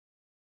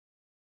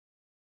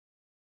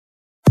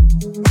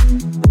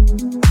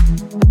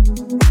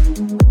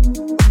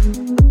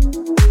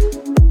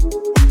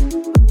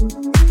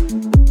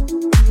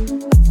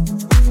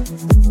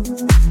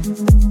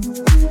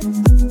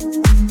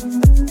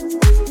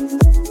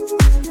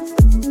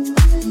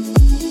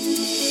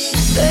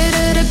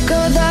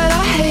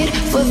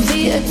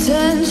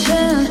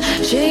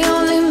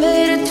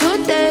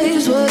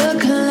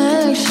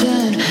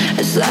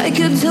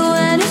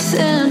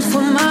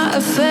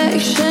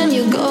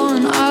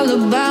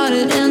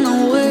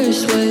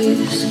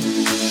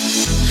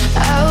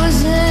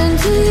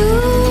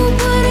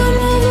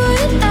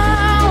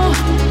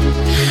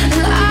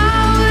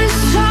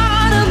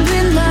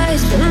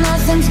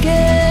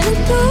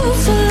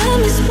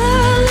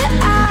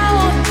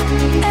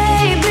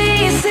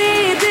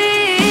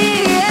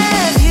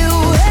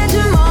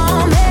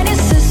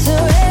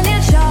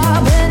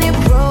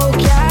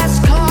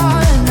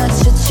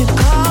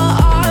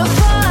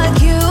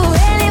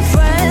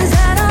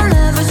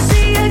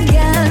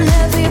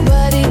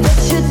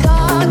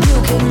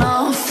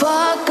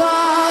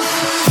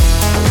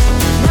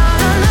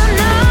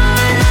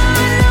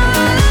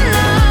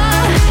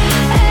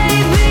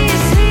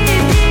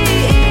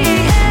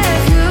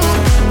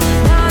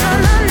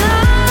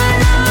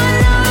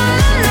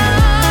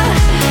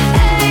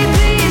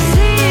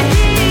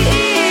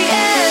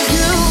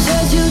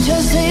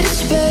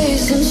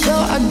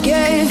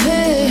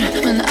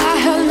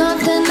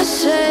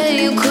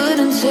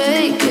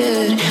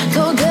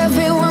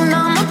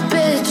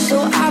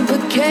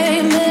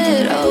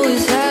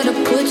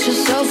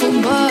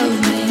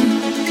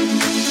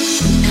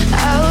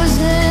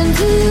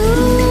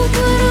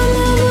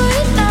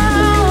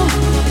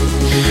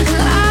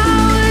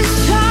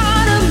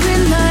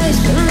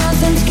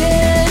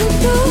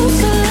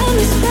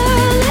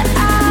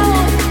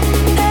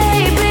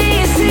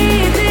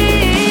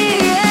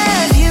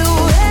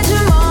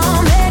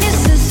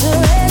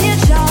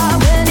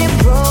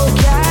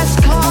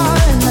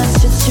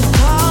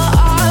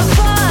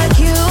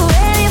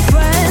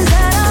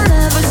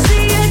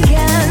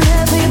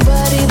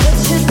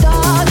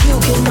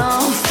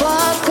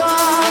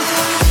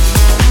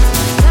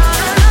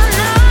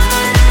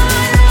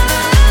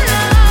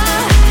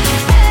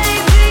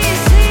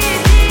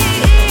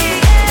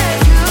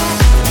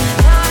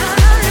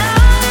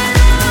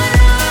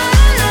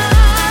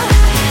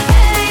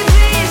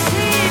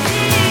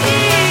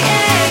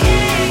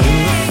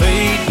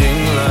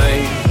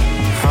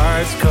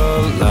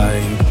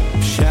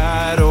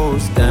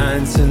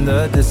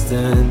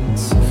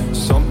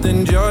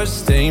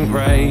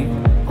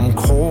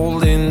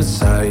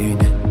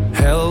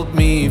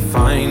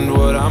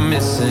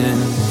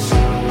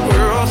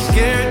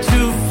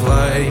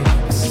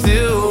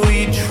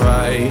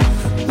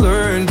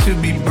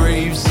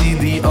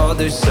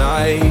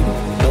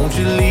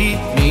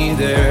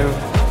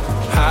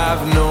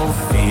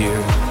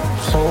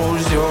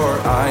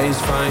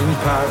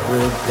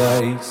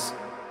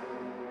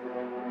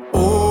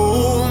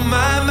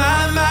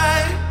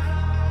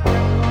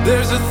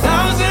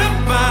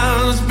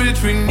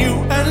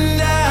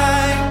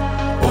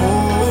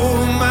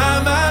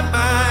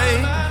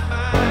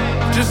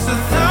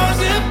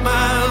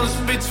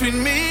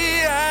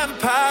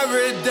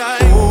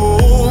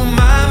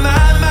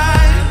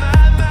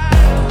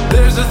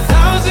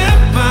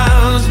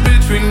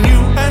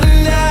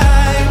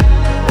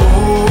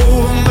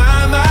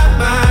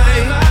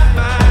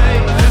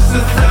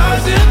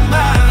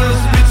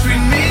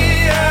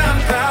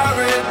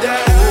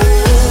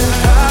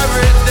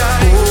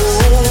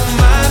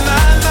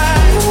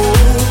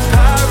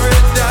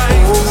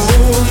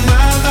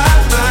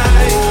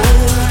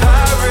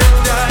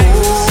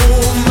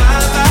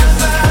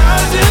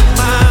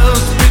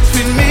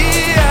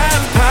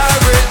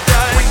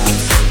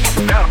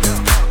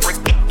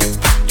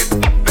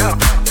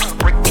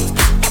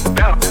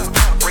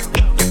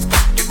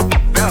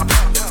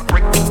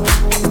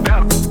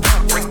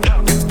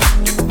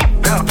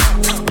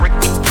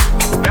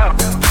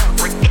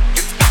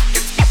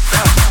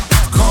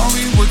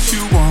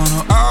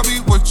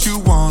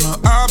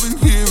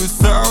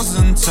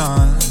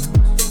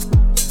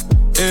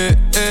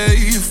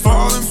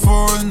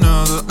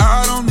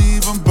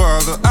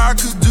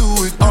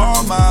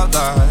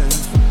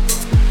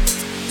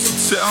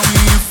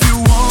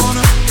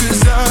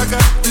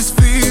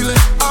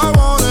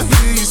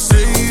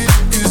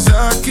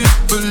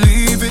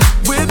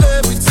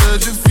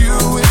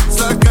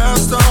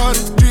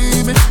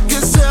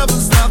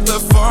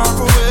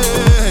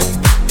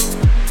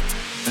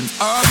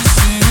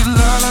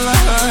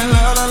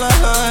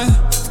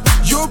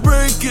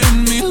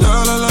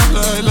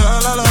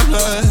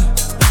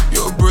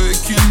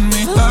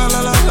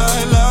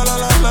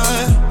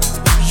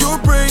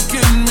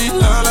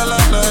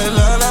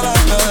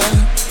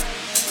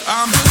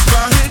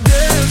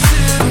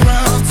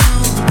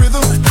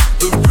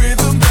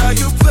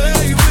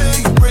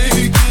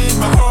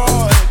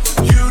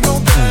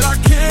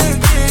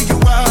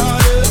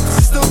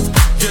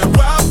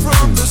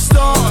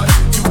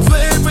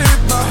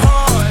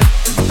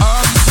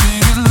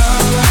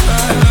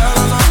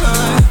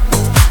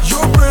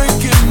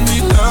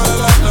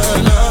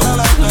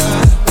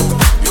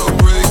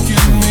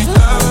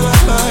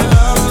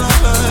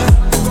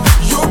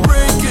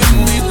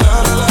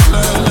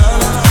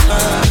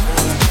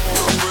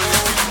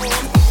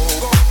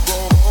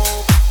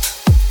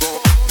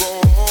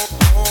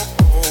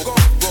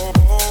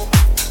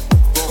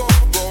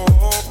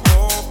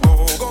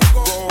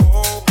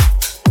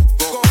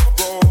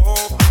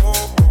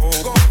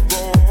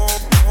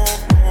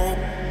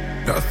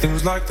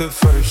Nothing's like the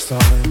first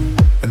time,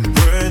 and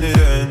when it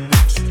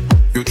ends,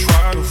 you'll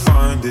try to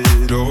find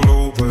it all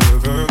over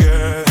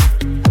again.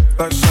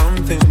 Like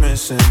something's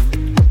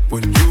missing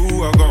when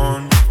you are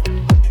gone.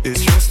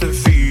 It's just a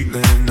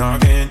feeling I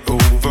can't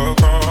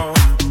overcome.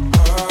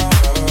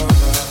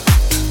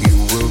 You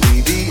will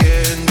be the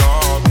end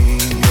of me,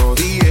 you're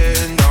the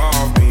end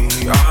of me.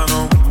 I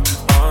know,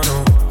 I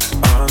know,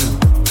 I know.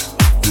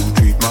 You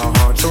treat my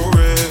heart so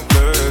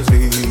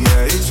recklessly,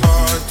 yeah, it's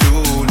hard to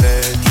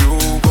let you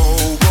go,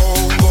 go,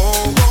 go,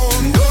 go.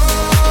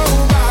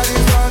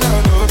 Nobody's gonna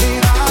love me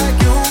like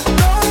you.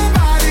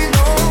 Nobody's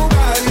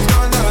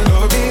gonna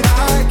love me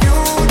like you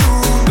do.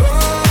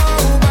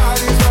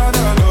 Nobody's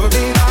gonna love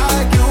me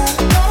like you.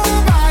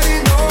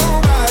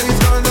 Nobody's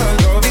gonna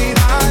love me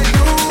like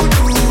you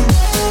do.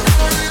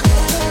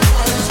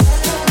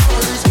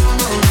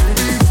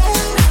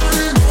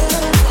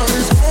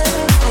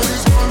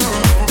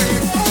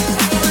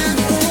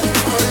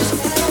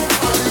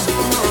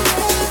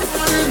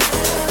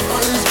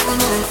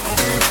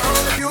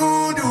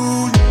 You do.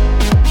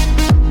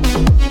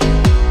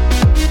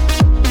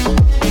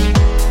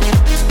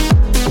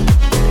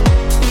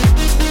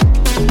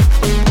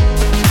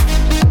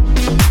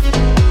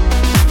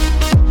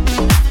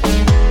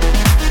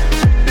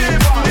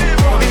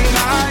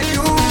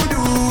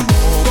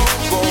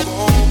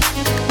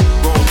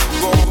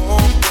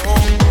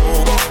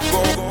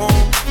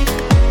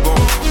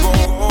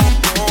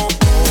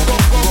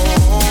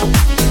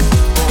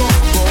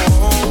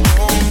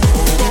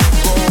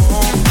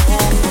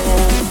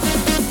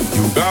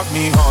 Got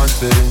me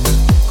haunted,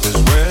 'cause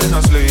when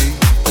I sleep,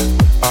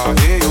 I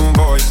hear your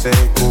voice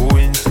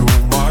echoing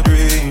through my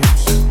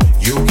dreams.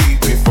 You keep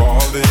me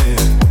falling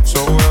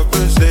so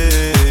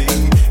helplessly.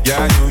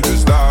 Yeah, you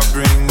just stop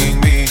bringing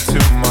me to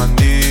my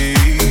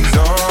knees.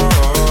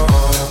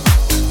 Oh,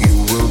 you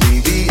will be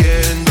the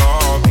end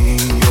of me,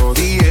 you're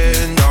the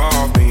end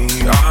of me.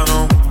 I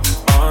know,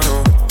 I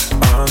know,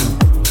 I know.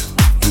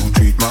 You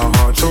treat my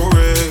heart so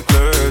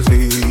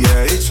recklessly.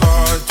 Yeah, it's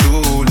hard to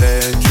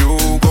let you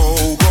go.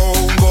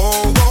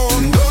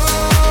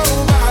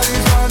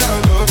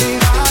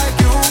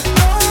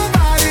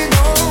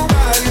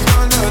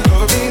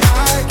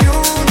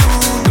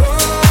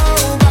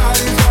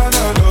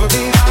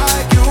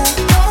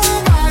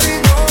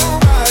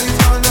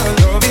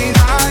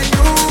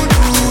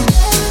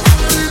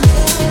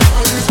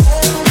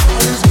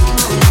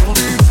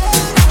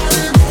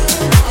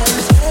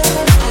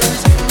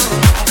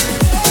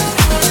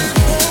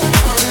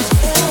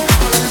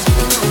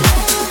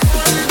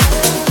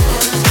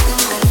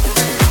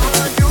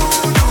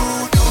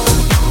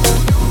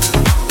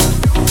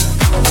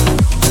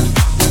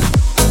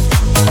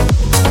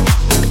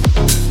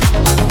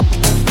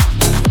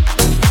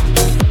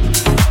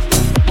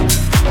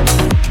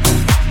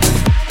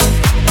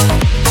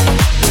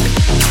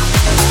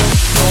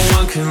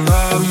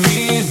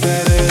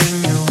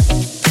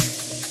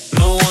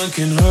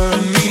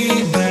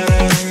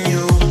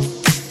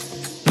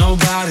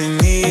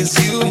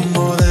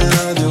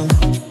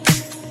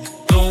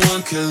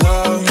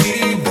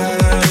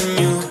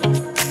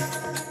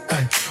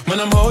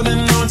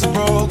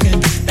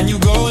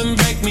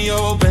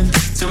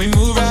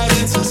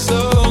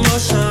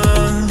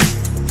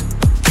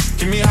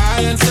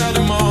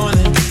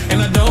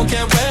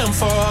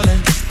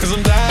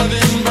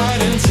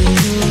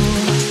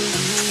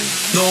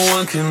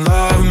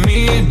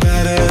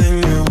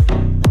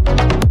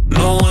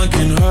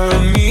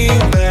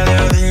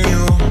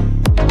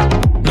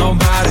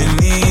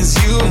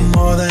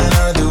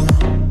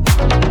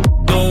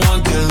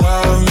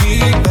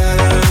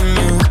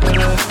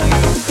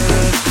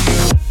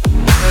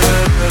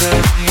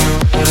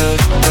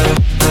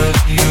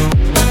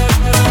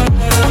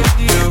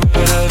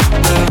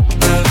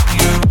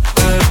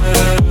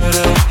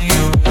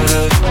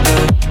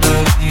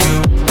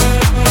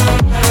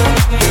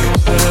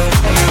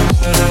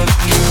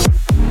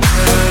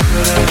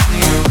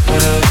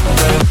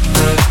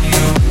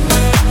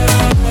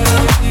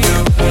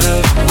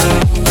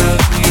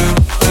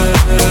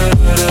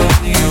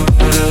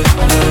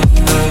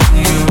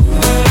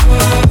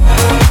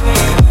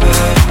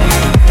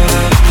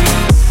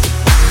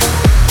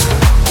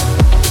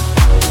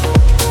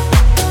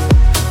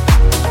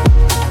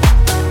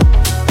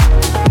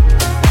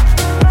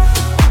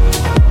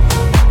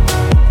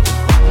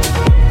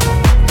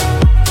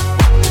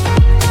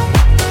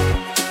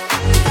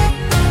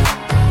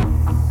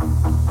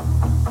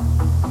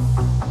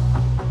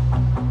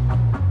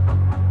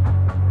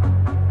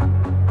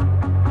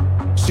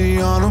 She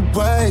on her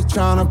way,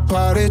 tryna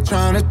party,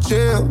 tryna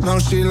chill. No,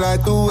 she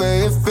like the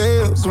way it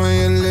feels when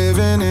you're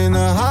living in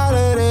the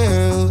holiday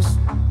hills.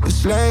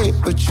 It's late,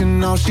 but you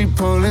know she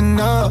pulling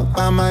up.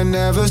 I might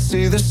never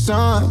see the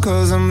sun,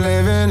 'cause I'm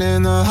living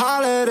in the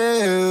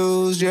holiday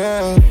hills,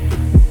 yeah.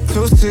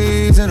 2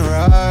 seeds in her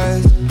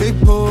eyes, big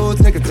pool,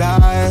 take a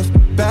dive.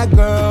 Bad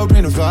girl,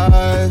 bring the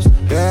vibes,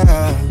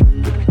 yeah.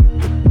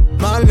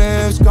 My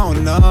lips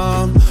going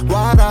numb,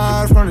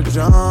 wide-eyed from the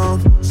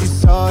jump. She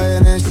saw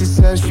it and she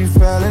said she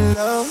fell in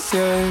love,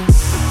 yeah.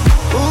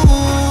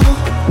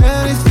 Ooh,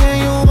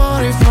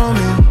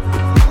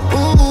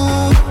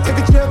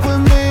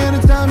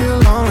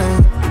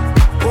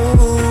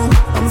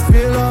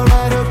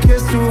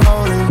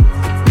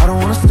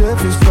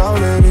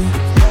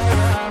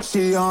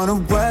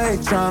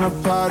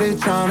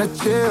 tryna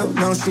chill.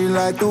 No, she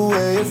like the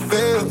way it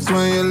feels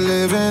when you're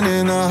living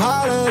in the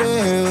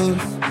holiday hills.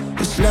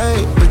 It's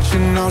late, but you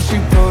know she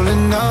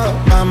pulling up.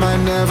 I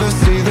might never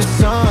see the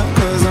sun,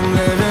 cause I'm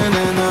living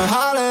in the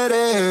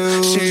holiday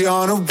hills. She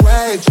on her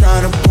way,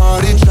 tryna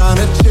party,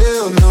 tryna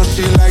chill. No,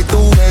 she like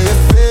the way it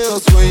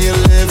feels when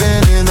you're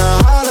living in the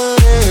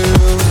holiday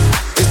hills.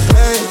 It's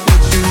late,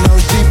 but you know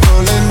she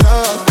pulling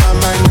up. I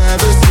might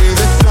never see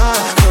the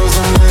sun, cause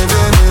I'm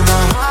living in the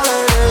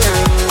holiday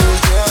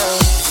hills, yeah.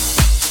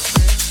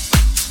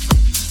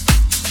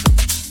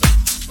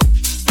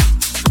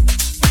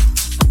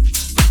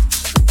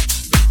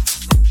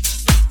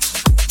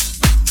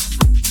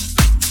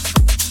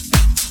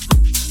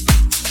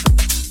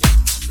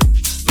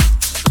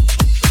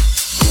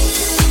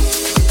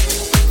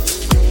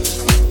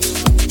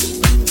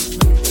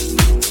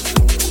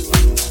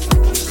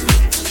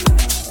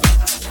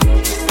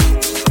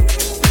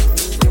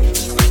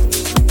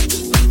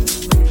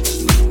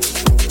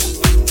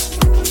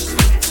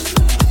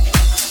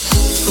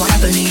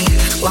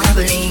 Wanna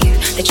believe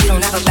that you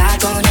don't have a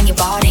backbone in your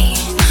body,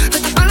 but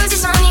the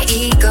bruises on your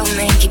ego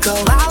make you go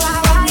wow,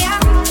 wow, wow, yeah.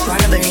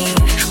 Wanna believe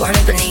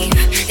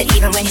that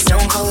even when you're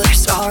stone cold or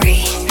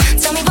sorry,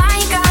 tell me why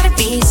you gotta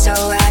be so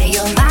out of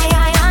your mind,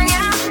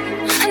 yeah.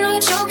 I know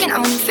you're choking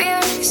on your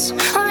fears,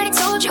 already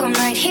told you I'm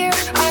right here,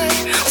 I'll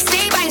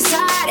stay by your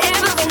side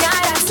every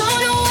night. I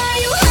don't know where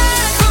you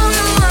hide from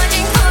the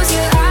morning, close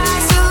your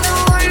eyes to the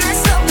one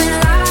that's open,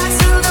 lies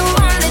to the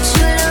one that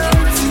you love.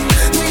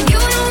 When you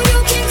know you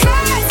can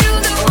cry to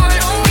the one,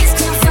 always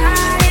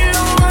confide in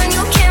the one.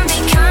 You can be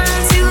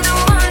kind to the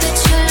one that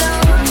you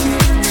love.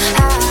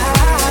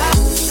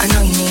 I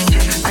know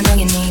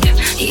you need to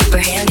keep her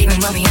hand even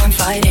when we aren't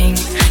fighting,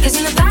 cause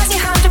in the past you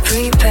had to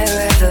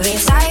prepare every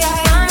side.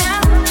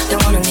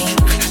 Don't wanna leave,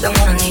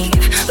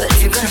 but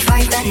if you're gonna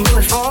fight then do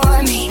it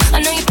for me. I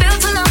know you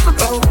built a love for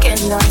broken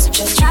hearts, so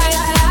just try.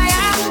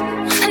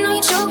 I know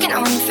you're choking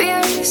on your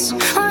fears,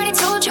 already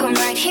told you I'm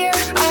right here,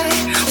 I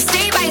will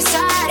stay by your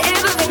side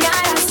every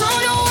night. I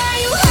don't know where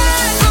you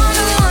hide from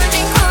the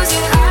morning, close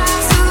your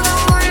eyes to the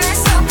one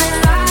that's open,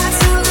 lies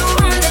to the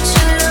one that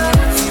you love.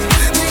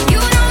 When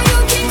you know you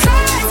can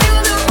cry to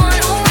the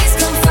one, always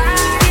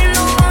confide in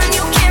the one.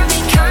 You can be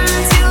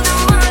kind to the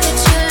one that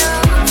you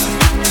love.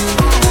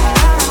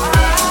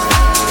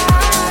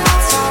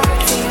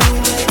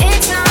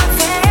 It's not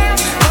fair,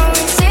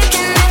 always sick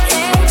in the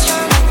head,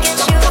 trying to get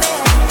you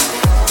there.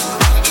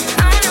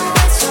 I know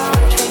it's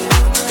hard for you,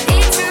 but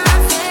it's not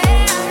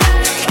fair.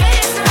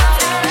 It's not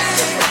fair.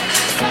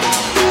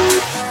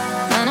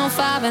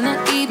 9:05 in the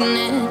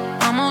evening,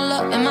 I'm all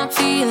up in my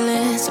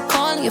feelings. So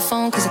calling your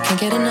phone cause I can't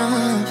get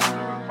enough.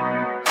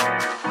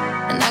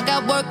 And I got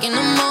work in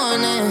the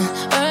morning,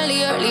 early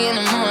in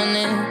the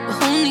morning. But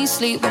who needs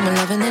sleep when we're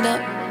loving it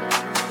up?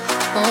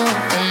 Oh,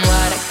 and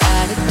what I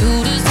gotta do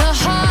this the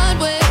hard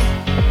way.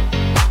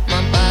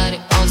 My body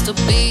wants to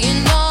be in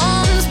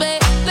arms, baby.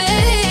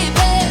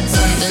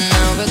 Something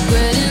I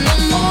regret in the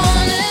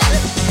morning,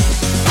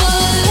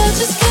 but I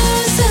just can't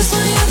resist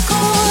when you're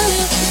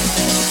calling.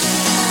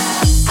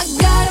 I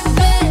got a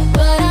bed,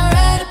 but I'd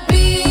rather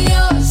be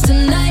yours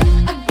tonight.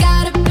 I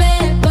got a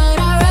bed, but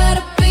I'd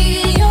rather be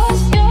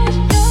yours.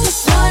 That's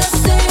what I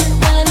said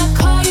when I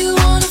call you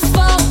on the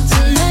phone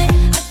tonight.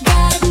 I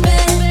got a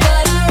bed,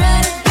 but I'd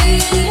rather be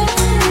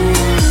yours.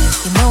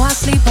 You know I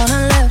sleep on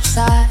the left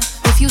side.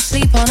 If you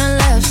sleep on the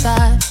left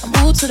side, I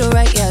move to the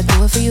right, yeah, I do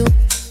it for you.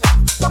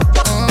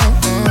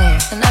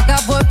 And I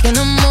got work in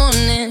the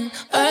morning,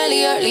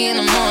 early in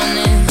the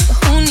morning. But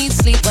who needs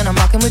sleep when I'm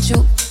rocking with you?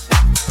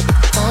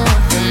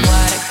 And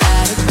what I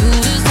gotta do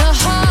this the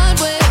hard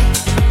way.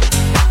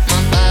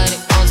 My body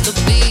wants to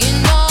be in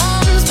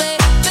arms,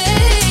 baby.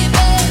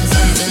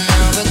 Something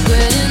I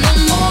regret in the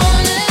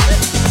morning,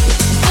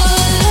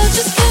 but I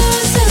just can't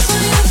resist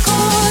when you're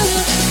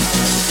calling.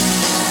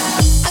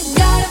 I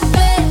got a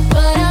bed,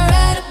 but I'd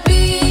rather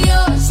be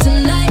yours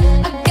tonight.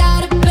 I got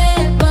a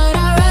bed, but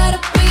I'd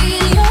rather be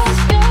yours.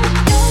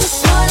 That's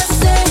what I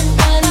said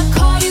when I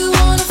call you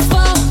on the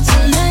phone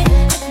tonight.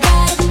 I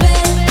got a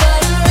bed,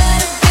 but I'd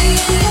rather be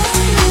yours.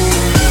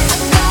 I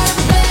got a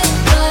bed,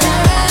 but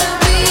I'd rather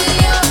be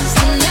yours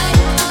tonight.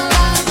 I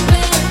got a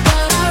bed,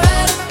 but I'd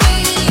rather be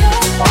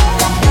yours.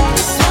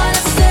 That's what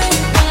I said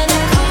when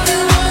I call you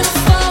on the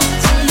phone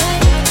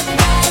tonight. I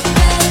got a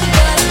bed,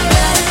 but I'd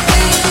rather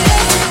be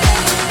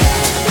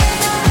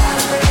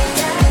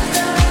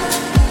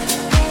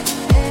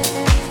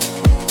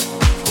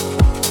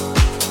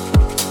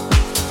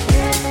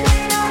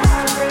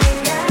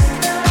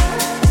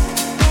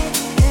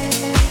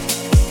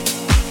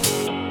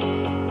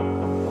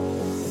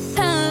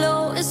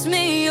Hello, it's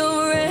me,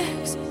 your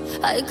ex.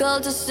 I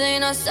called to say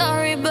not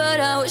sorry, but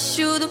I wish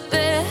you the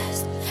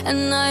best.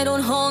 And I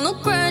don't hold no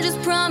grudges,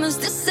 promise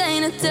this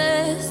ain't a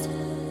test.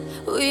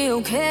 We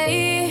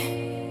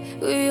okay,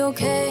 we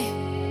okay.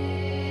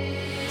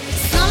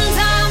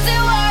 Sometimes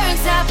it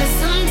works out, but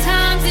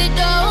sometimes it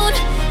don't.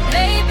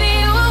 Maybe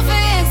we'll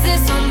fix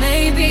this, or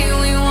maybe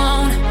we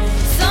won't.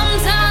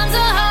 Sometimes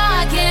a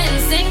heart can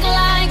sink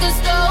like a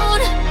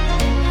stone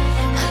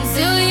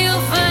until you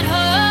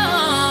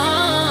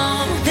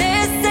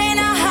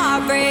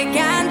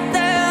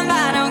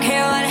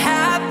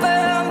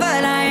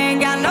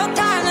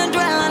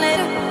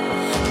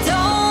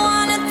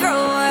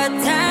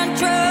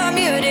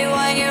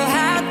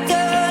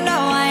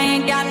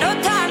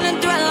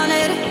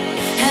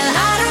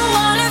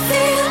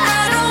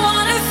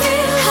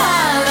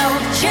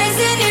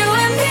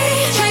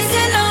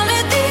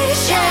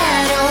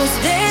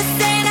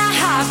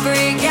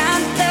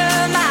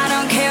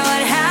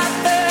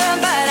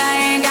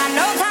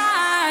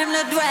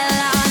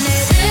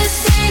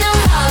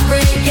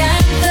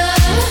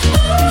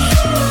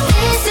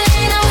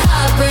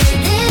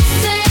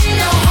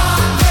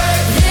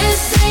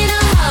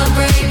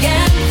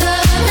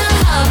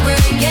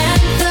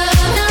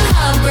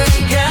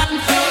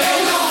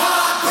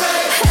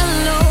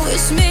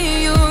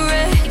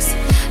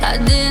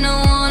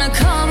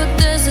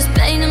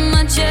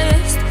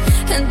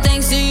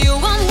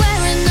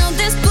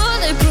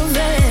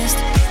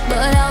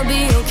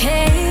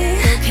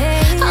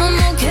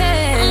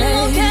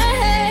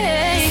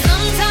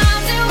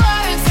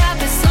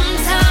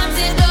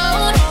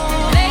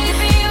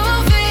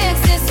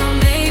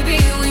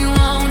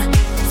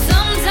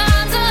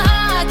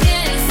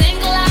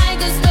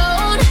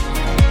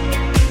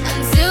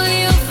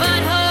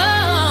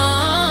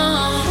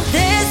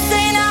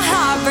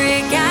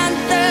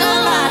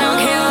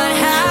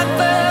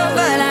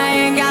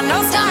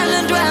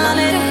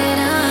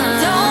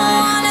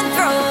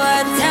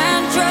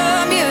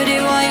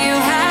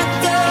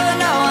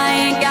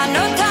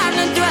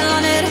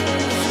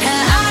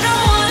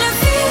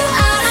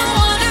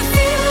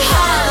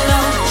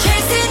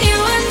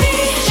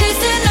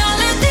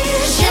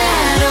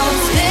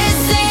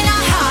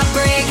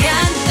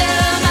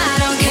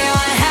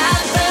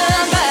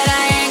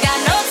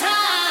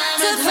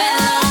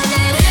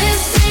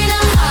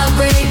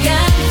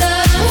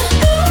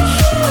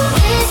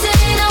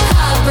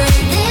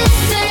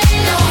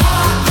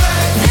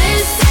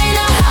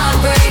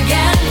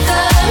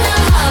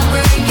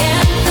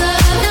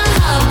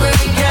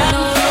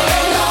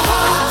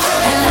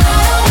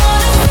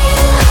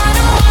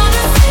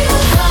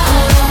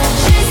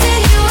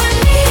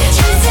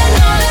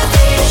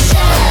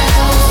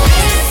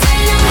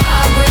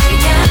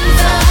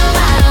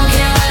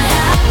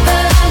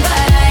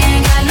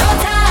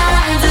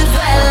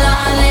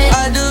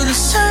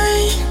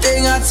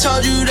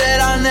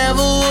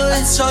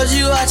told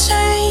you I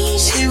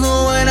changed, even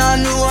when I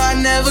knew I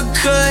never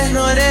could.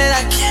 Know that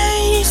I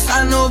can't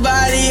find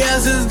nobody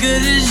else as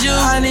good as you.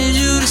 I need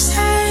you to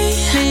stay,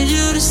 need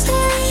you to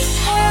stay.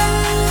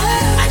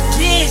 I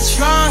get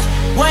drunk,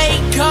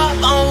 wake up,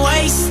 I'm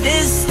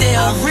wasted still.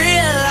 I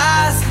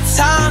realize the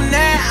time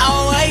that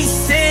I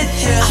wasted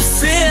here. I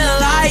feel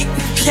like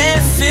you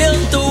can't feel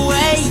the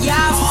way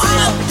I feel.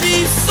 I'll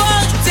be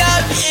fucked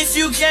up if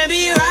you can't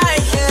be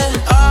right here.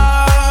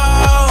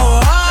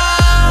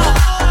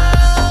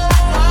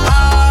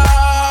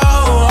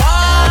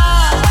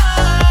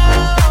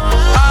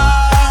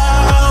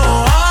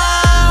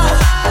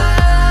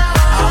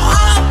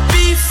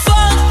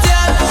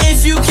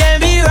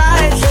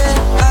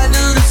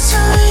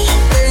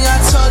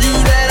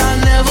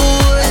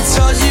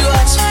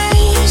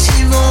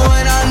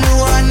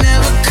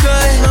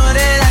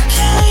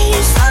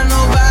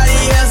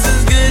 Nobody else is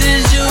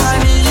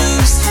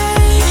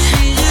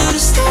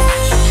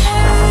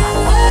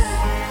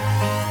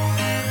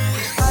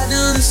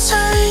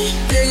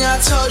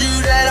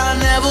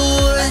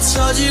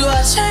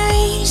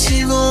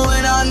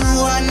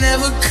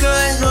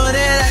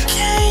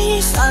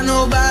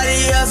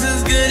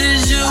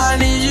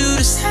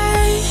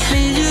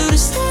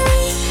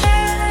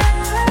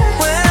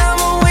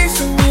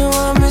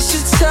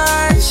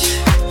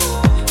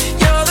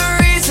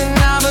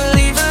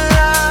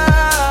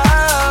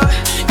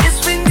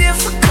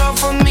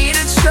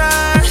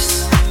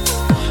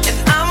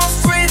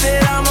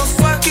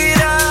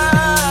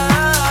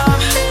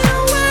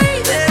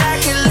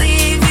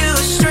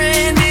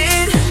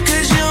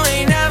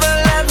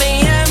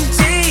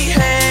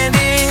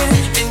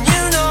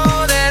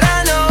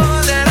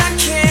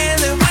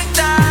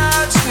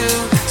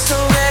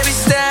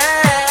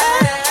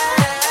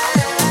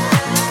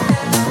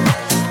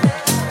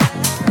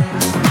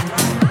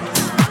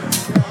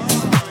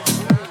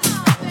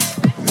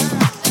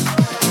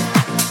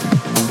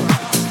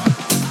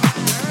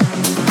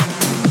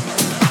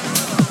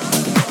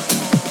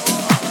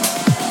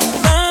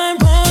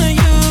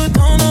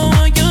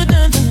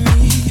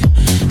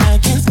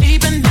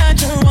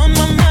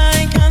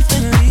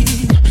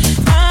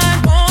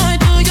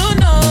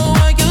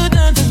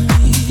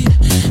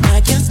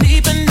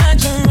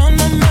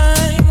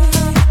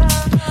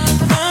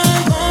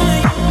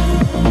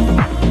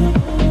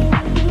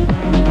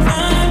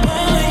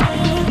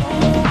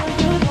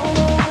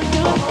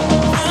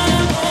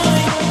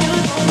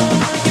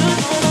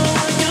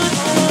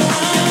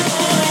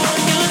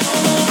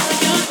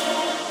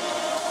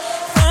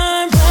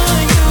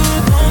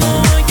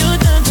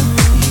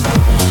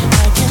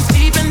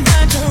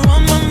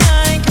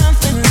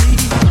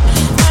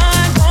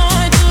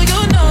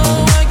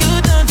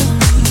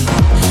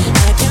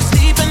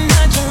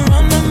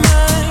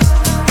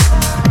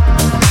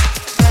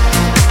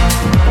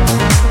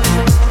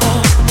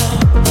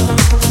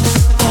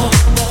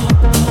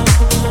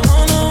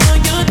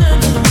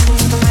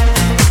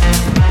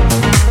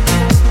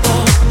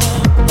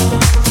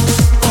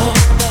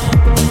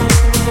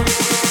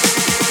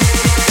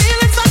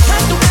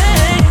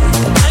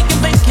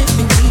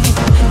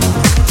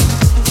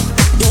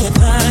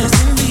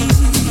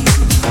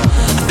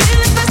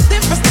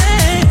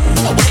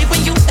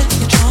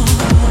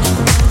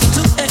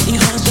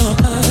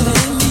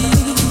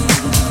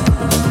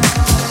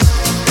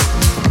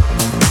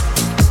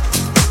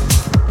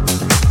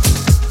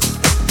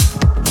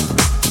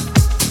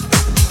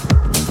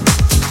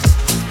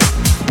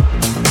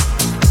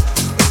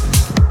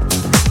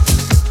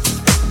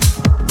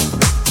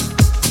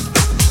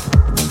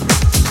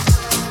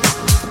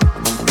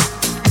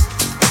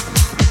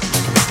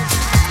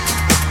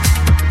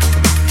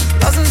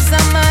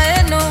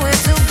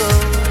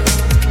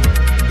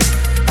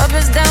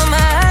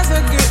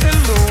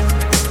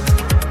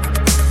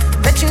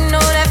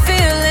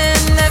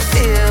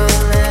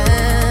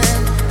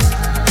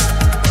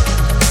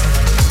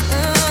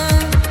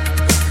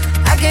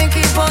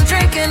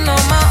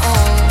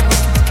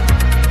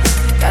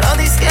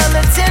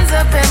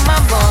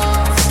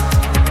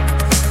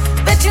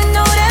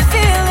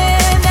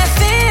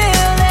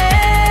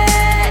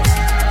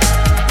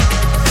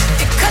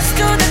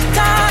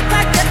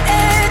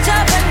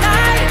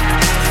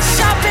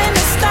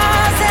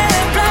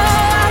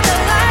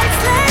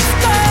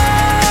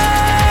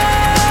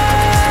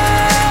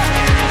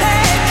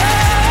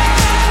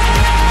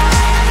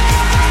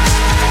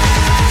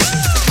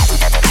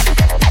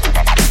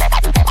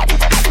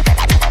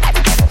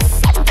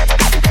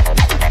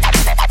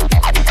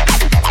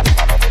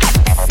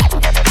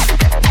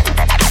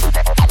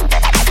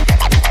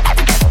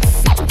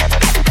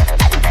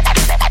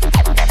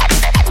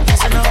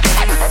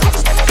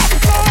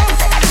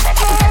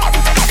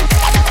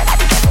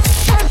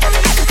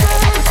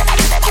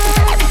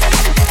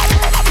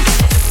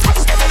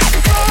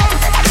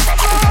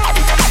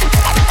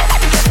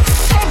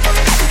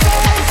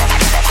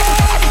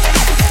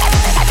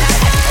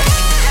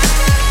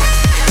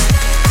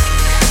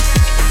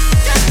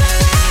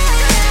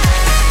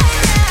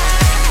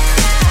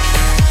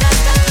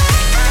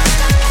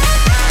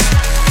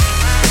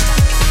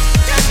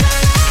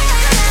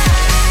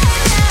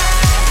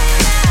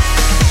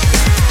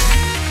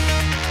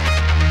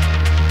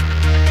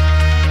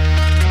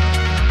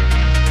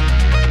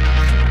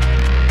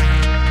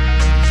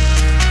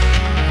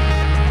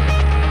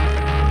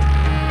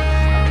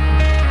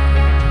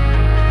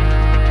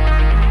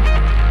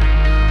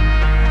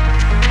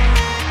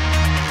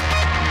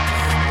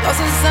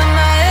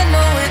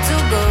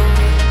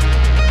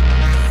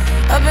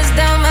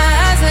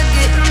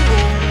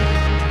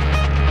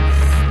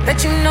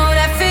Bet you know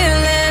that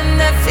feeling,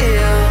 that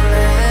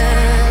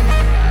feeling.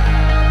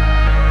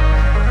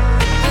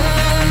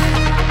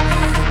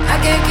 I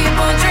can't keep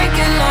on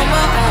drinking on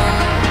my own.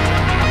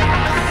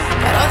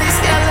 Got all these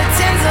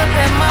skeletons up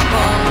in my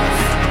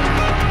bones.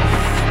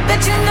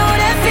 Bet you know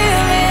that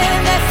feeling,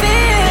 that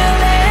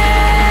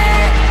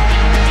feeling.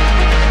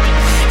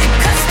 It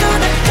cuts through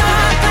the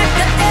dark like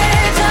the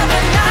edge of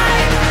a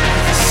knife.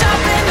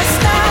 Sharpen the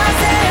stars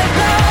and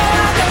blow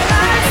out the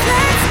lights.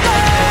 Let's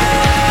go.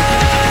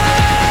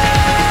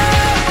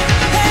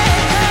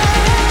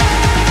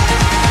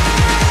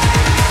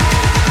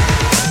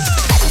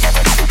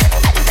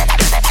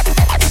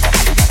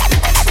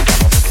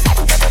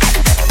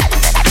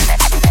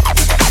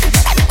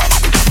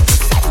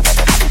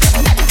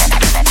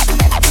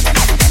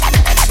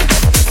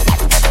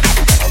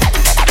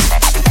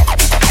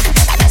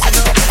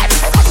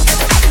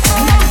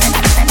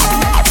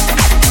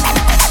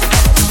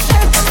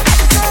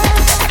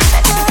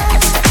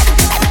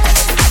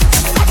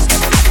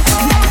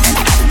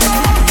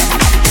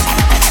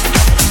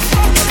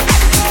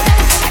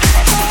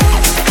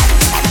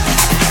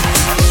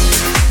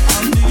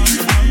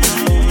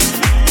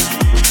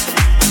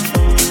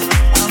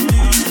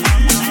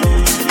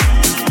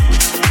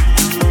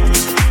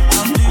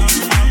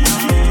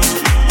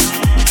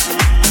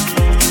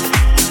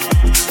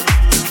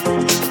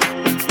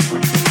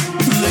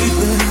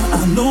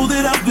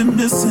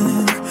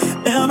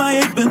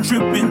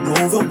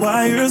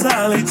 Wires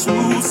I lay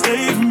to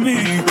save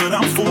me, but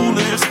I'm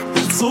foolish.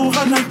 So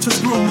hard not to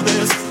screw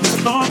this. Never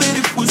thought that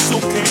it was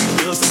okay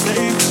just to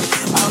say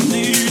I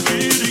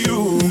needed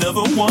you.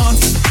 Never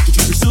once did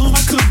you presume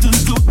I couldn't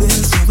do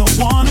this. You're the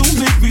one who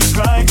made me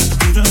try.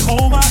 Couldn't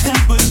hold my hand,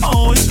 but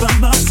always by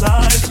my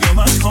side. You're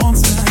my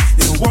constant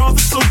in a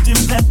world that's so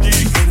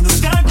demanding. Head in the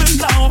sky, but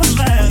now I'm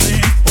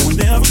landing. Oh, we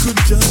never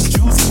could just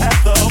choose the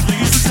path of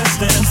least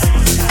resistance.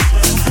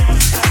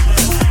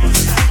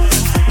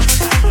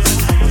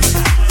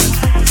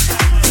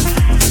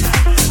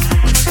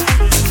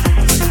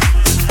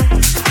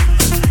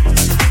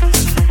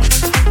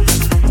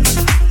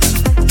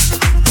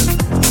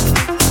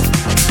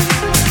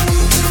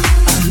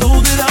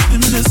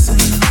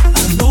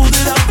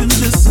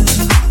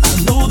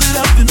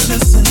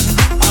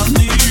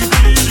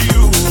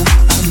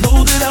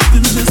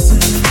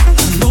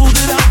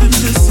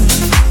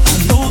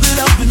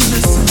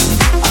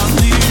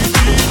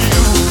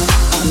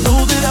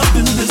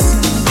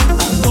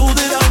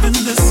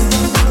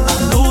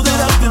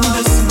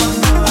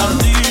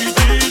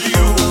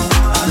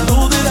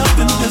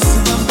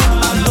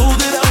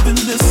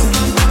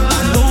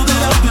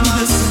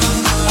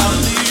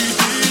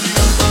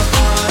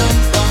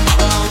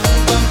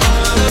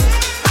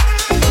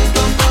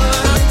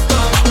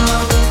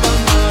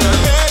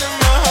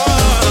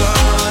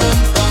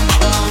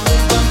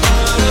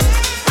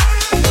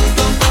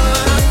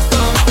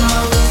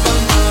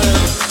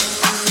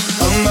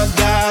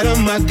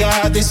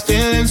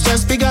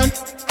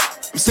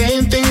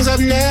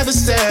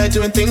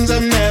 Doing things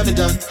I've never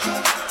done.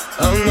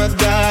 Oh my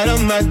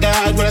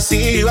God, when I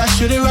see you I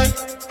should it right.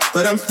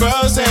 But I'm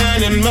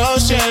frozen in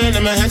motion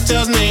and my head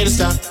tells me to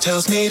stop.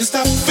 Tells me to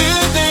stop.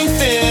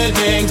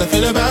 Feelings I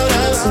feel about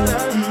us.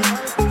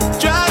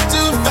 Try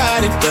to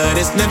fight it but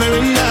it's never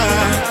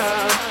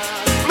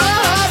enough. My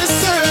heart is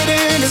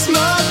hurting, it's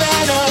more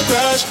than a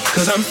crush.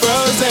 Cause I'm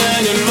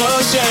frozen in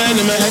motion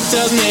and my head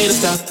tells me to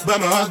stop. But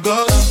my heart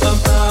goes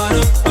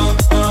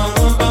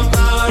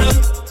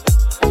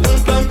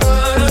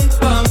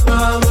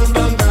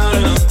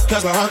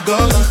cause my heart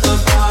goes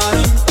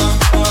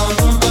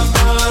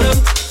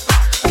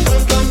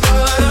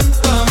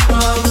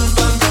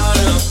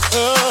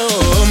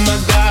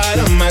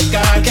oh my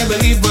God, can't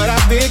believe what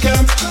I've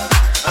become.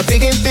 I'm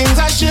thinking things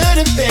I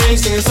shouldn't think,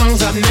 singing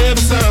songs I've never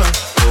sung.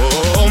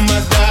 Oh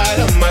my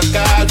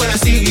God, when I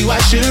see you I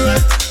should run.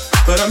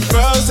 But I'm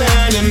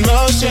frozen in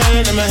motion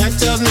and my head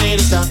tells me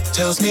to stop.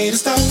 Tells me to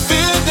stop.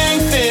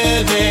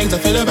 Feelings I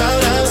feel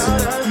about us.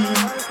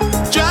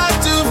 Try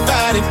to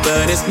fight it,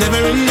 but it's never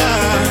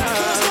enough.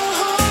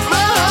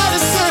 My heart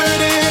is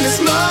hurting, it's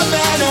more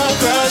than a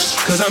crush.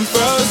 Cause I'm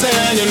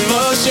frozen in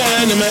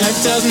motion and my head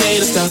tells me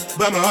to stop.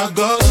 But my heart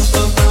goes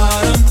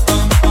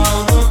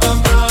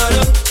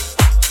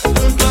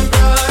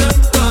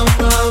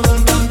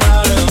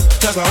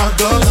cause my heart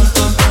goes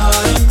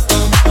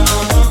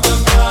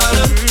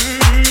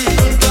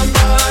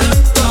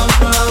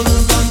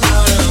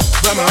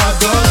but my heart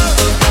goes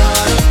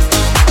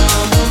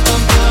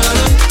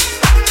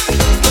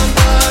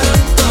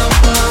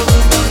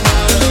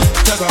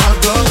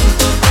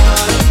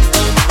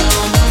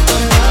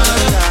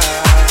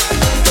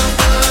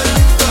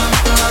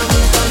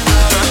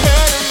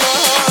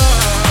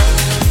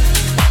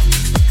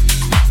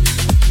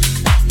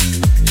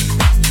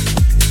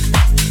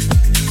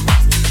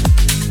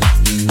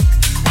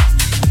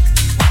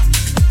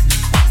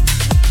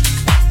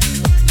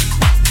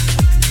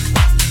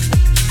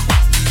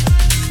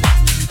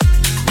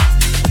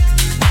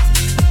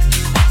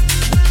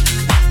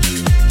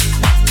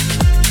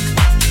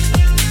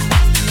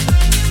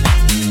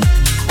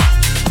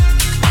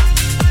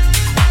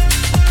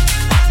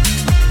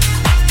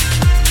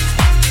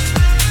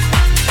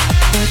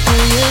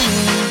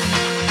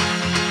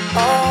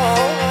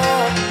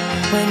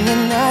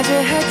nod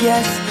your head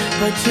yes,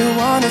 but you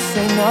wanna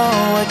say no.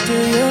 What do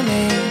you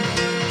mean?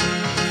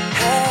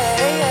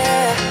 Hey,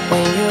 yeah.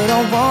 When you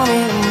don't want me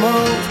to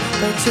move,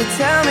 but you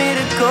tell me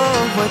to go.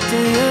 What do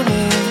you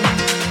mean?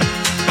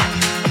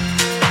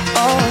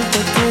 Oh,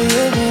 what do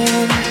you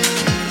mean?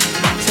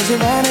 Said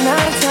you're running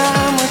out of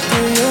time. What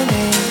do you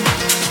mean?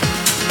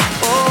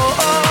 Oh,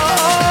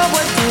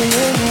 what do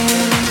you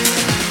mean?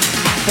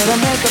 Better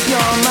make up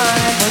your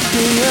mind. What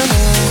do you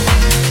mean?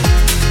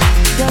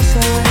 You're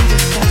so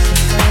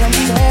indecisive, but I'm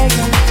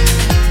begging,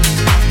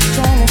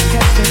 trying to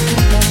catch the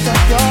beatings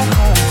of your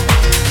heart.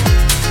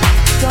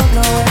 Don't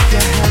know if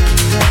you're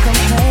happy or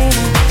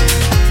complaining.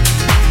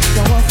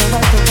 Don't want the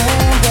right to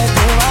win, where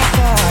do I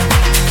start?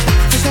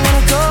 Just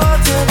wanna go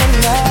to the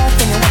left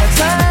and you wanna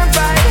turn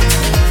right.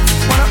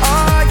 Wanna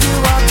argue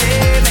all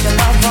day, make a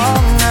love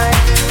all night.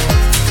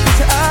 Push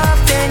you up,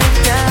 then you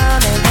down,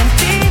 and in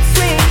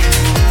between.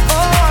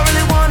 Oh, I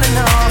really wanna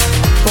know,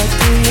 what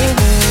do you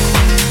mean?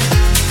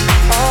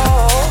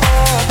 Oh,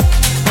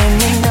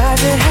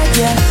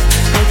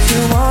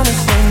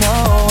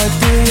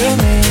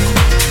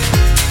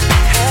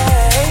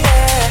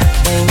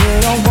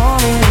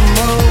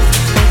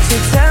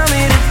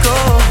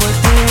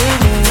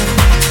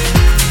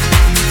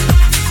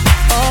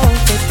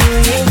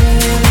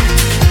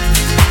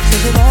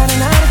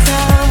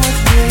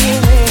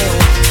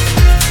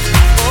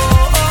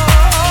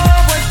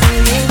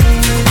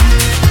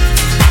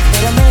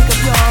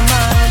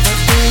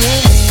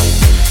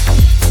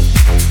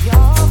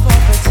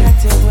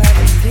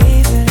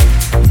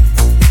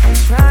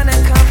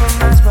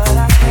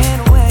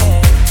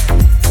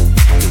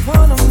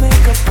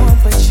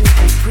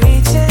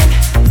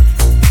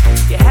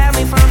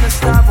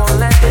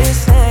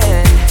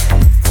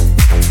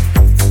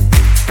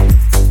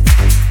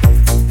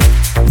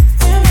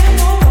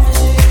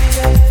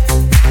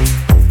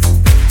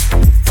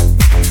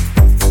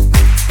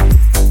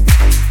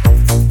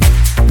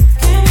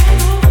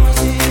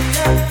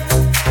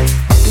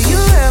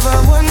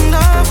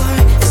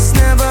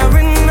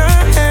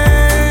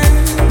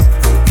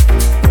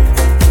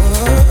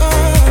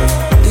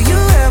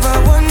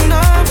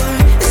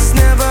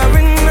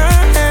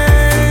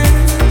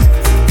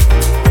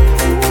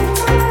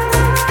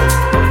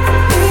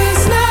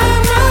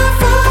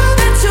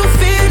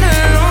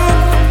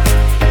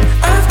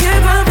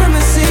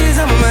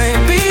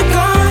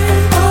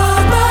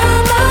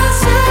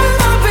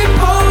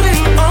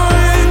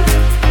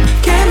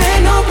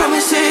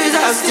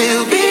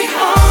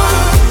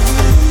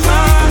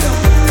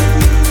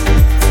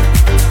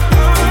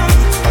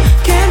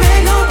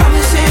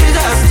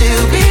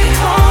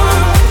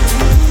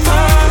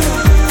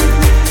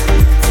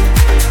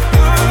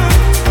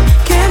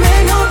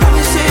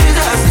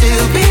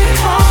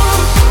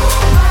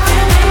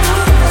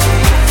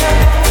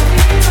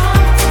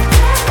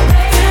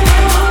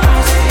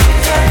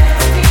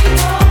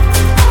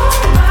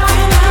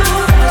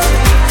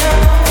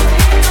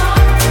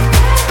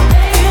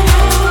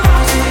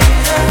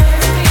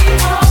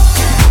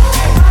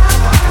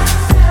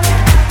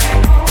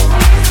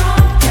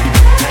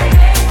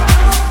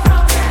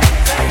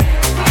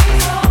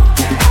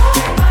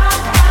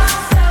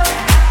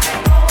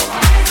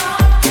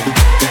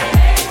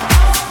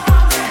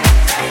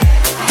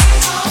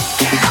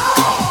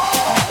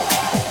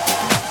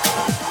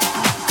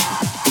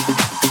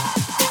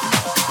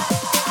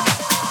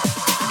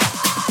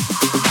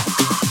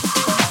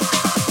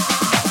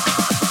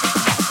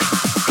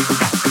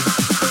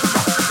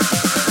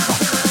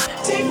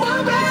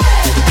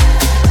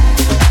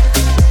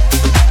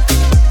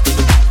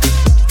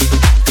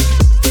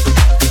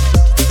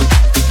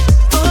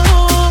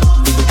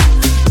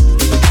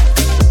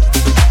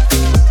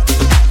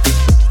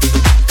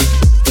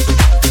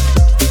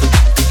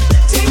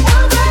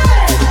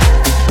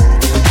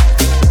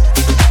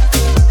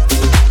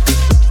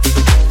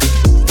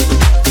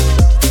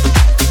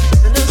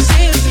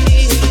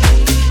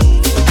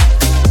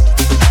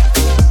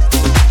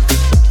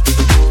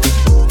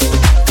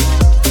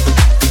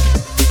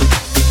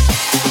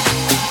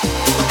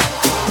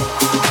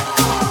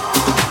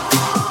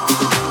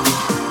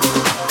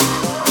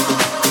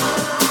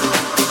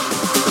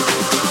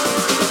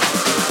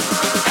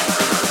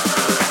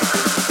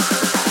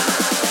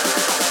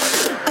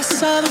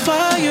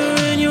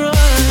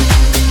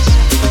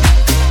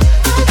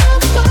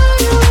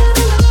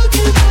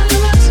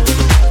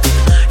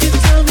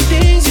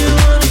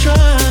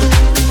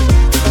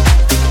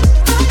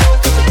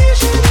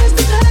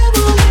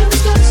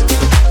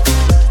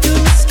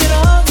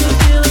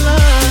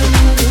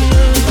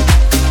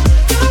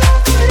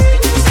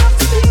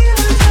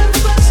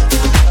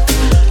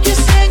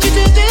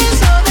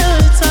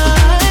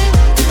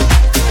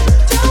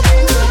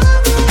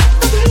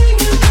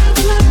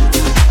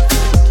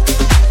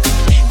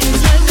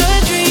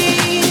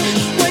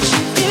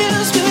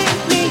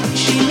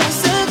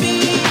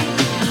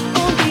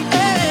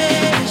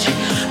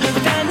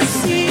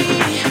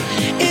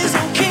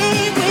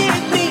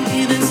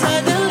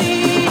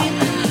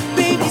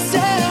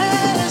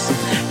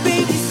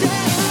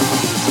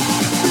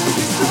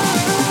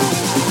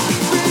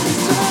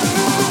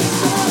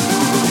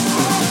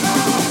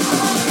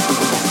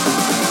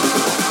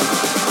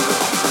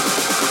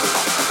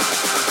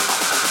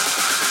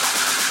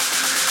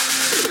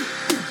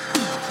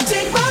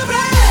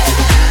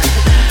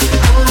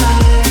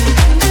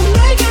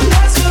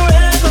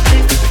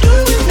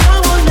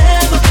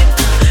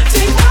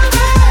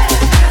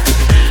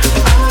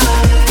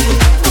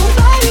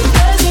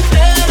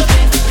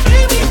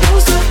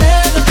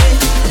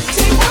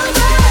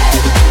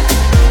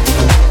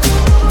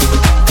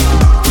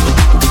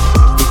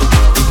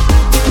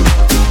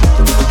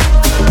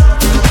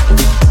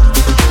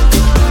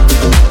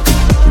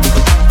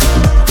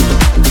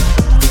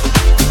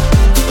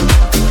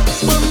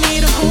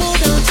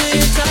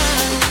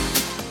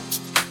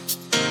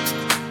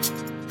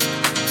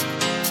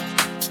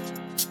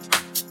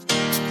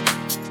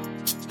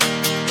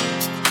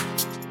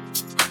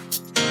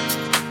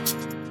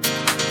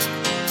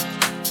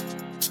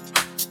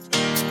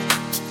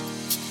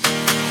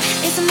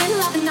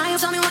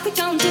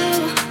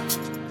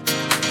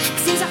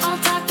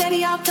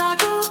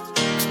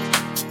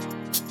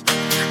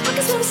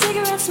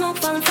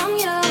 falling from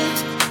you.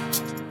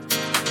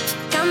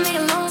 Got me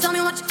alone, tell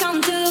me what you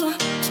come to.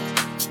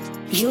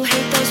 You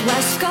hate those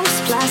West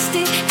Coast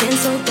plastic,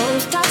 pencil,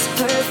 Botox,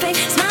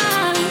 perfect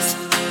smiles.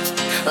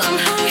 I'm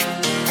high.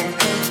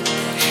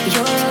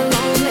 You're a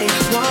lonely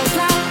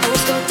wallflower, old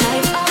school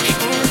type of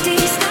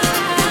anti-style.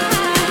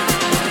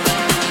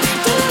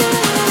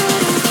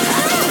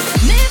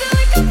 Maybe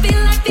we could be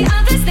like the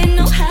others, they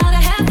know how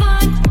to have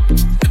fun.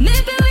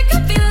 Maybe we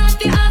could be like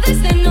the others,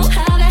 they know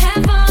how to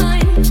have fun.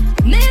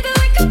 Maybe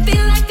we could be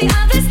like the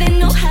others, they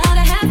know how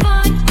to have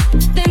fun.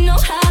 They know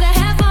how to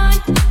have fun.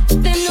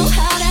 They know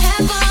how to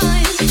have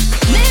fun.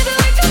 Maybe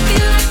we could be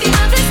like the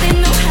others, they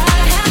know how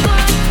to have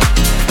fun.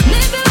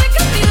 Maybe we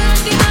could be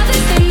like the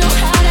others, they know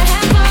how to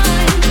have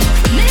fun.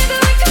 Maybe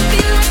we could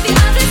be like the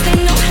others, they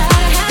know how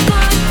to have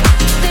fun.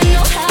 They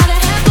know how to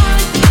have fun.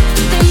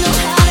 They know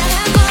how to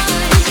have fun.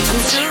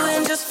 I'm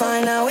doing just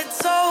fine now,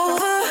 it's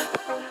over.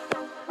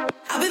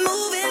 I've been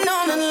moving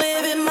on and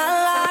living my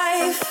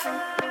life,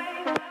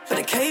 but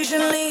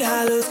occasionally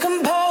I lose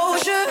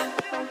composure,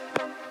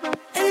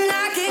 and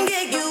I can't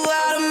get you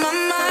out of my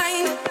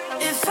mind.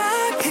 If I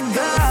could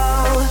go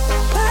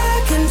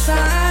back in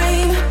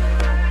time,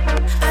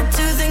 I'd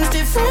do things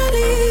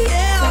differently,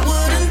 yeah, I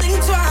wouldn't think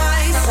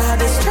twice. I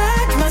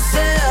distract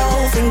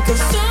myself, think of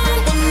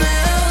someone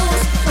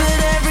else, but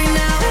every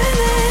now and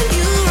then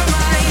you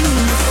remind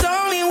me. It's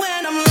only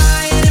when I'm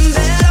lying in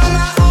bed on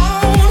my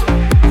own,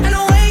 and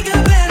I wake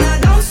up and I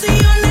don't see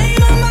your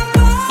name on my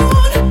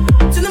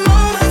phone, to the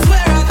moments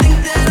where I think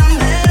that I'm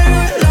better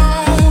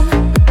alone.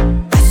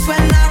 That's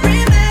when I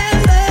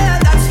remember,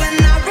 that's when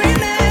I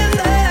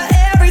remember.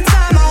 Every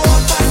time I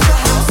walk past your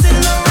house in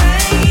the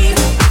rain,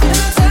 and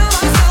I tell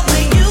myself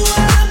that you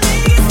were the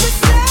biggest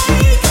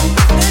mistake.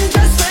 And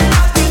just when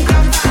I think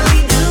I'm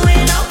finally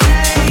doing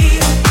okay,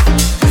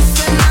 that's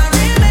when I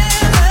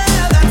remember,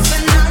 that's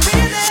when I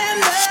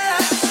remember.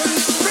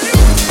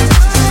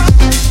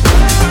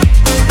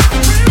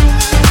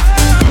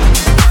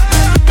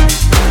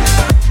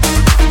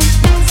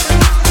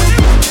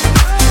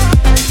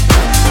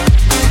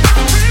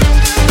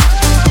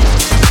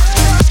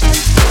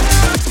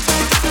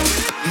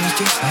 It was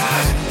just like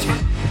magic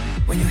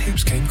when your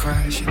hips came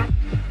crashing.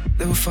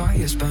 There were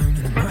fires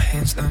burning and my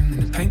hands numb in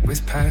the paint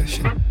with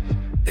passion.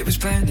 It was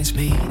planets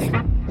meeting,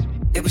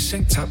 it was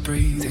synced up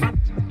breathing.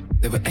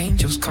 There were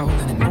angels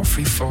calling and more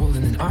free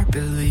falling than I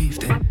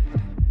believed in.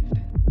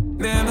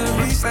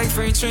 Memories like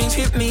freight trains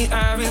hit me.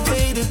 I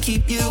replay to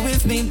keep you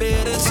with me.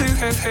 Better to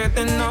have had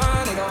than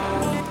not at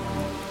all.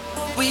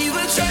 We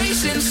were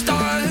chasing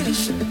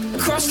stars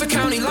across the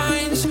county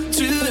lines,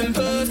 two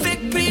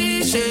imperfect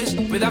pieces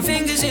with our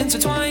fingers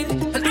intertwined.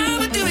 And I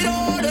would do it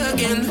all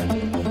again,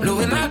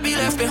 knowing I'd be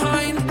left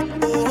behind.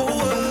 Oh,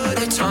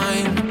 what a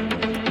time,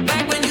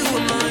 back when you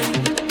were mine.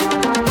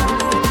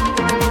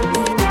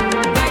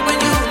 Back when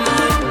you were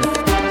mine.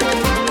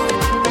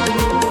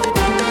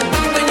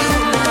 Back when you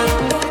were mine.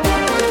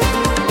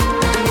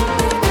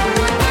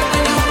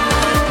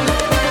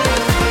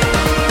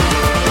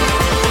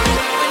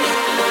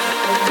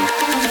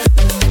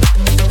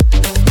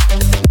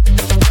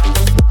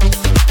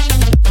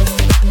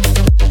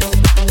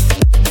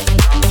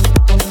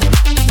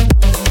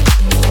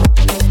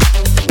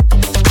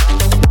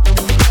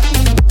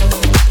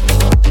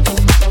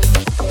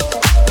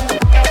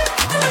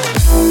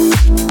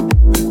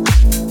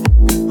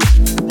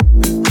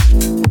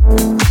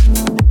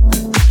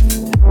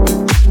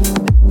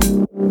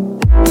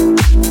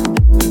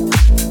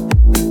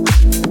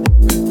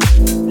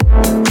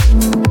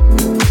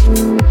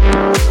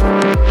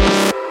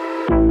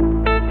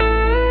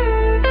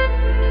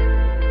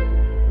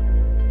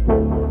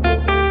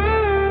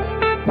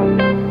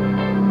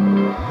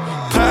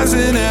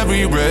 Passing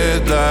every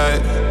red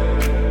light,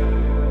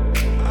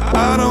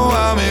 I know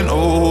I'm in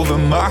over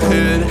my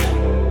head.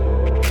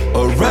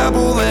 A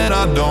rebel and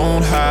I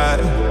don't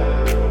hide.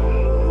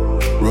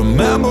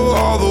 Remember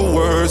all the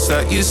words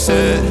that you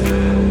said.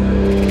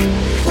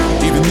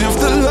 Even if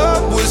the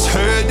love was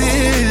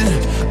hurting,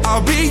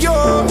 I'll be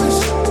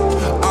yours,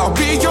 I'll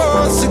be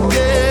yours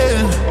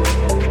again.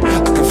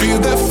 I can feel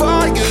the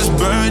fires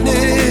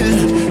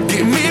burning,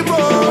 give me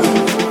more.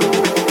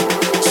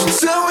 So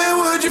tell me,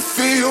 would you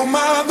feel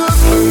my love?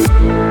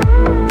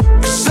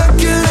 'Cause I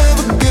can't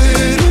ever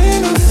get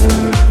enough.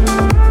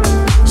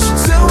 So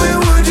tell me,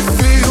 would you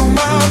feel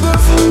my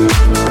love?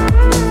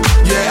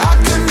 Yeah, I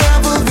can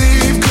never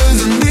leave 'cause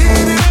I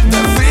need it,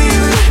 that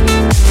feeling.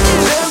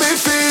 Let me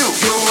feel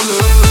your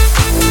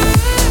love.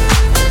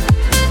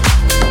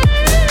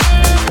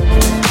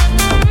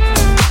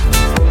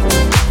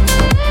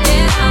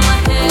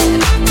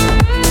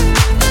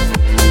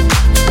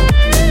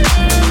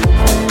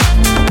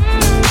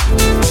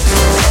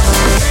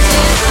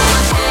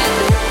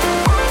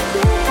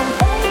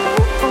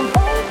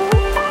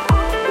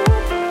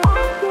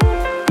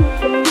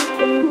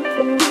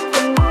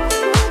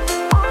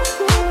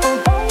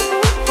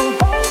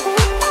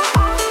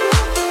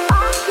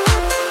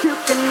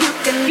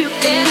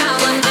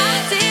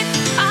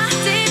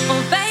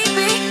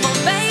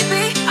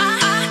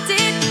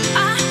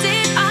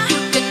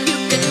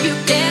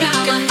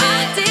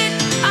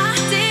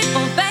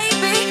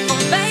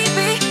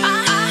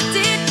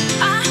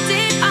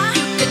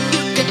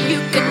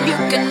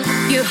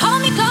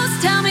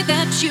 close, tell me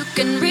that you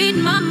can read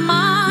my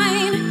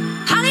mind.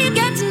 How do you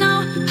get to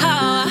know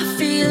how I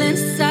feel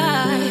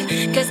inside?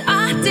 'Cause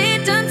I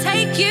didn't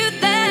take you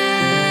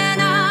there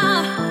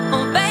now.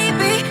 Oh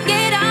baby,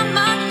 get out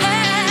my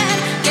head,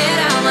 get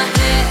out my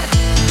head.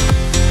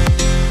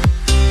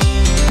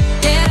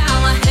 Get out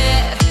my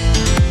head.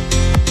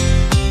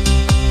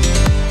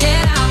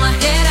 Get out my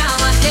head, out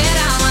my head,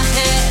 out my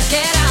head.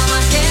 Get out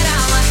my head,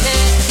 out my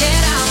head.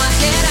 Get out my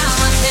head, out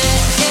my head.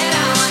 Get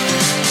out my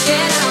head,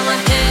 get out my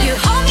head. You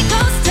hold me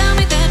close, tell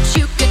me that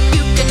you can.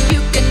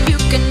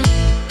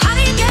 How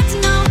do you get to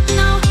know?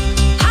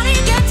 How do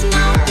you get to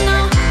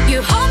know? You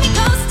hold me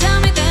close, tell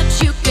me that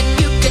you can.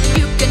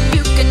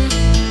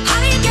 How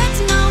do you get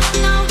to know?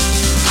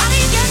 How do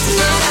you get to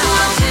know?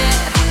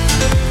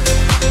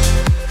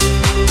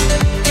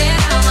 Get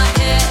out my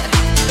head.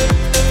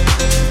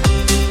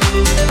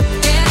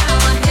 Get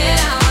out my head,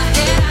 out my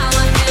head, out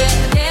my head.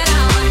 Get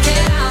out my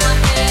head, out my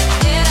head.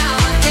 Get out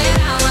my head,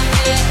 out my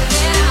head.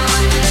 Get out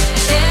my head,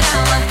 get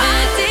out my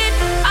head.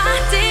 I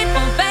did,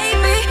 oh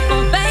baby,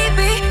 oh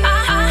baby.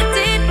 I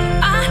did,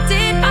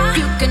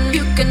 you can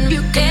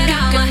get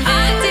out my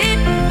head.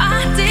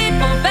 I did,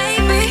 oh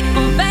baby,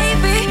 oh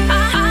baby.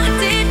 I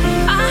did,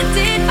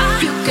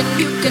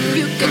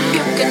 you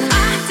can.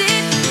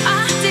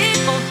 I did,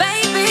 oh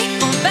baby,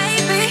 oh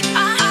baby.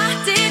 I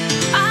did,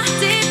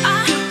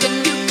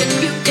 you can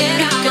get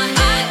out my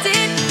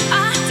head.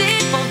 I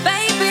did, oh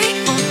baby,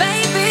 oh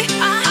baby.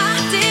 I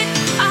did,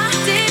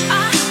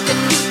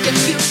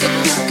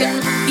 you can.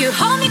 You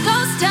hold me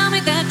close, tell me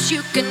that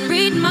you can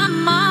read my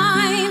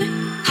mind.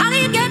 How do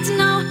you get to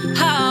know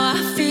how I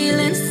feel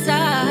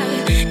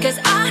inside? 'Cause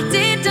I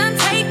didn't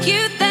take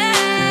you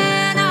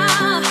there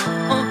now.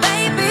 Oh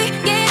baby,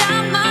 get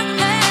out my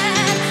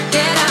head,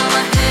 get out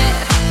my head.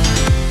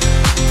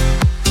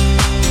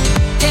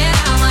 Get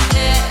out my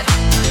head.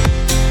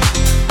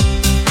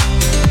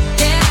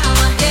 Get out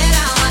my head,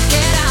 out my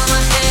head, out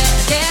my head.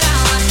 Get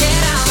out my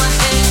head, out my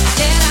head.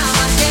 Get out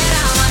my head,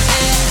 out my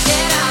head.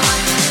 Get out my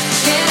head,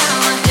 get out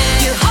my head.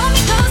 You hold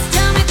me close,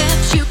 tell me that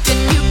you can.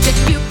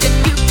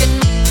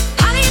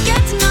 How do you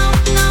get to know?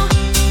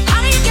 How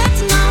do you get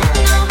to know?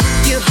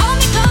 You hold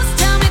me close,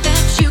 tell me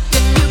that you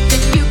can.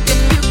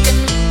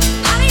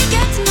 How do you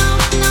get to know?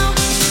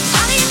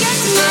 How do you get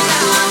to know? Get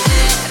out my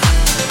head.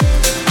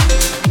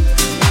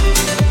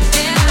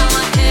 Get out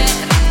my head.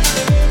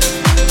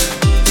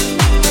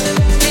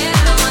 Get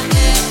out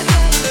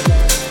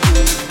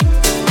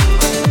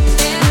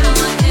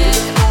my head.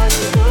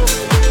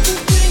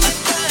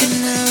 An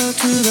arrow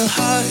to the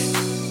heart.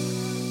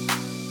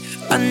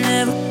 I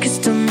never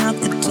kissed a mouth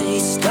that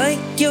tastes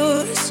like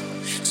yours.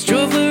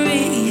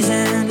 Strawberries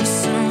and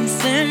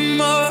something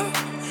more.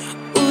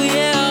 Oh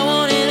yeah, I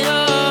want it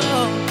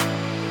all.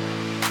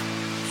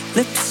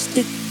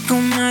 Lipstick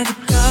on my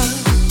guitar.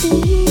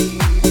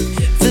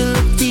 Fill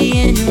up the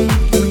engine, we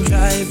can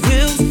drive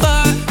real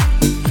far.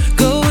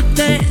 Go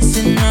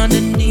dancing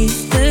underneath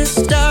the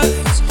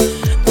stars.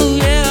 Oh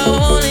yeah, I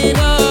want it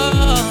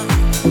all.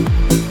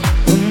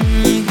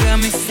 Got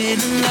me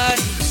feeling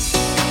like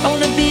I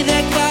wanna be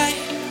that guy.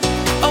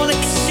 I wanna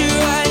kiss your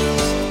eyes.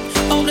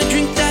 I wanna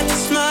drink that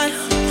smile.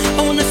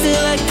 I wanna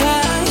feel like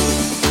I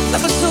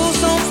like my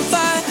soul's on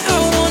fire. I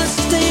wanna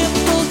stay up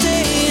all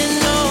day and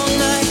all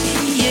night.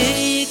 Yeah,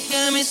 you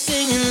got me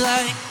singing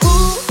like,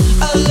 ooh,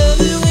 I love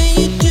it when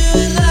you do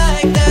it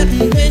like that.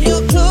 And when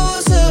you're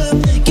close up,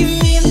 give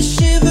me the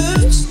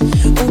shivers.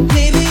 Oh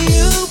baby,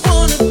 you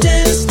wanna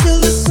dance till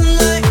the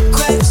sunlight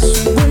cracks.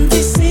 When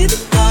they say the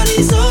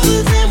party's over,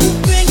 then we'll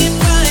bring it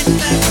right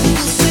back.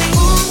 We'll say,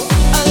 ooh,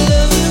 I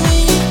love it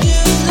when you do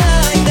it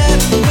like that.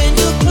 And when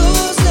you're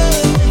close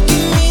up,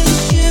 give me the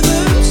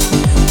shivers.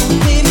 Oh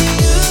baby,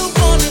 you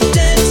wanna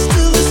dance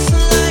till the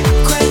sunlight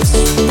cracks.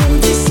 When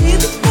they say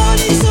the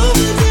party's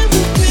over, then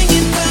we'll bring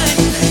it right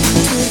back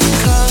to the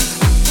car.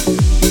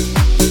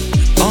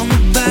 On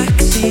the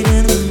backseat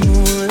in the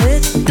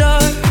moonlit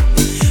dark.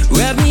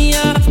 Wrap me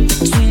up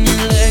between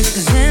your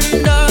legs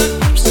and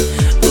arms.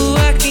 Ooh,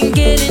 I can't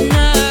get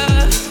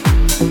enough.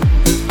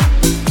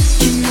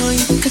 You know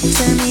you could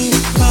tear me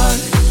apart.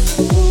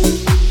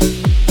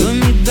 Put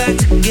me back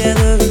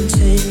together and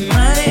take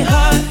my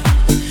heart.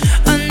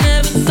 I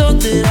never thought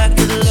that I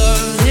could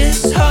love this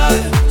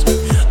hard.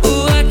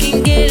 Ooh, I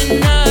can't get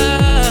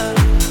enough.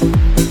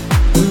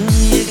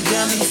 You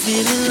got me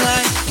feeling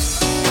like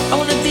I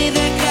wanna be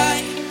that guy.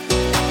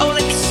 I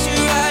wanna kiss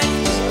your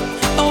eyes.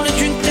 I wanna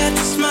drink that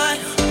smile.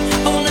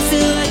 I wanna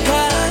feel like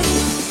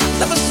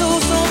like my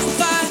soul's on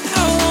fire.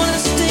 I wanna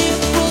stay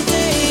up all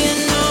day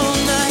and all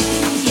night.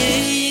 Yeah,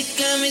 you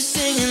got me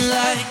singing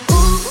like,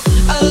 ooh,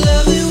 I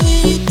love it when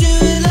you do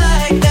it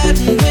like that.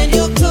 And when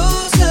you're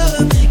close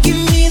up,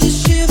 give me the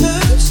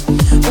shivers.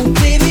 Oh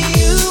baby,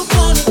 you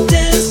wanna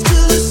dance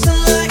till the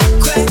sunlight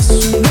cracks.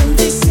 When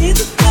they say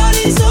the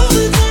party's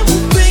over, then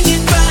we'll bring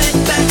it right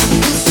back.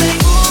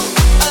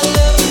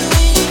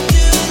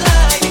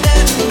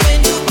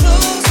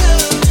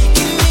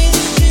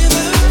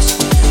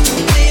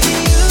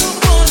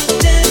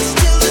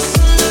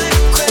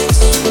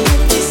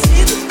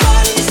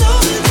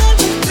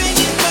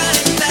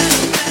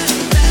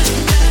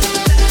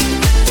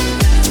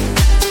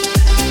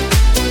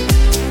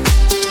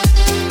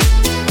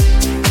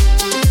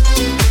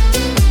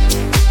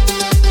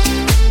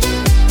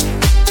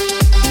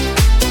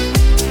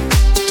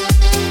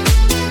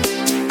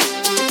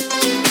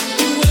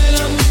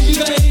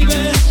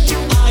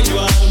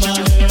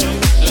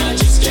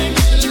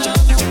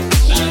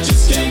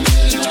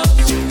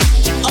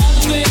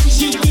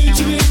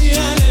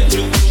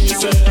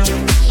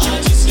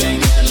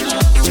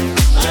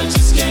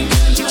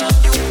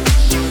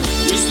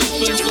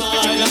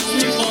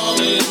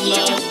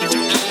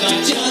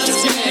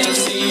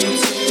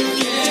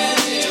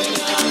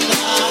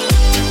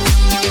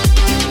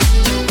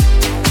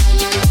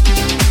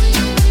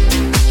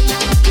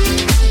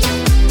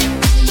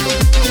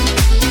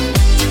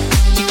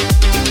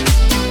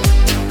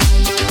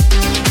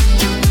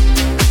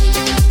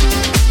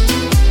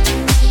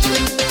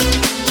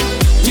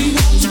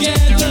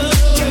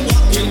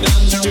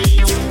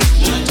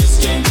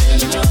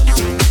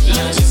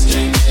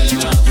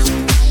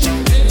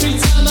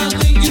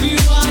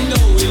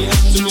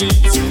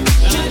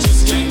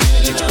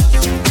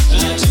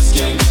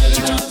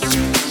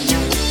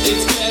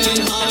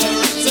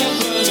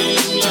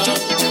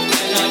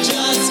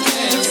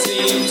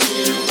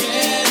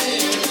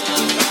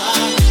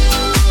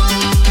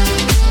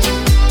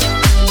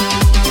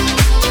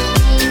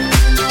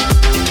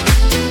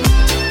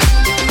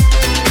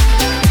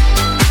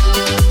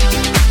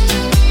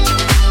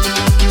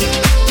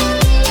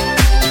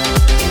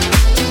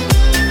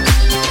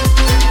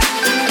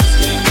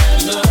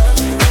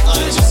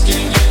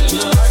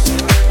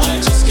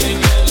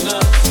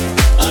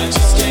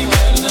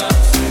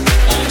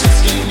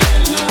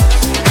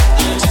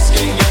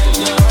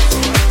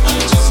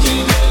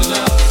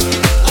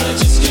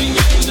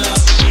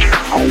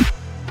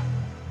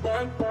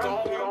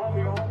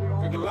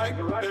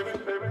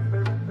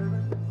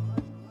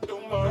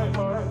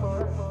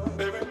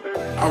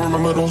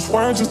 remember those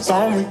words you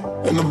told me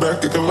in the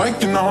back, acting like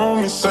you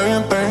know me,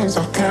 saying things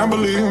I can't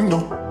believe, no.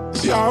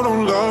 See, I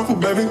don't love you,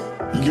 baby.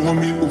 You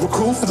and me, we were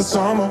cool for the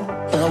summer.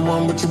 Had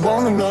one, but you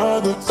want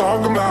another.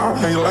 Talking about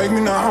how you like me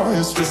now,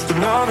 it's just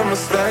another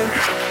mistake.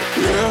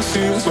 Yeah,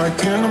 she was like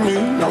kin to me.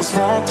 Now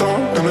small talk,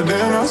 and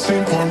then I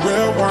seen pouring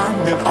red wine.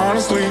 And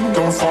honestly,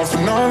 don't fall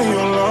for none of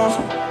your love.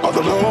 All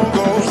the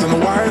logos and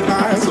the white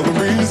lies are the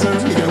reason.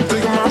 You can't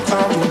think of my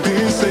time to be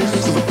safe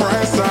to the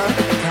bright side,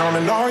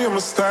 counting all your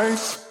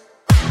mistakes.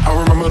 I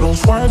remember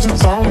those words you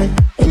told me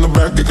in the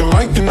back, acting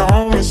like you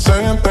know me,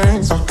 saying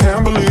things I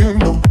can't believe,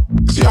 no.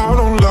 See, I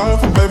don't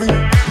love you, baby.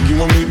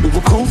 You and me, we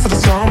were cool for the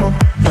summer.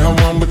 Had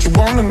one, but you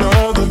want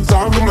another.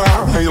 Talking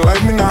about how you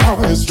like me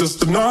now, it's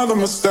just another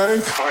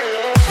mistake.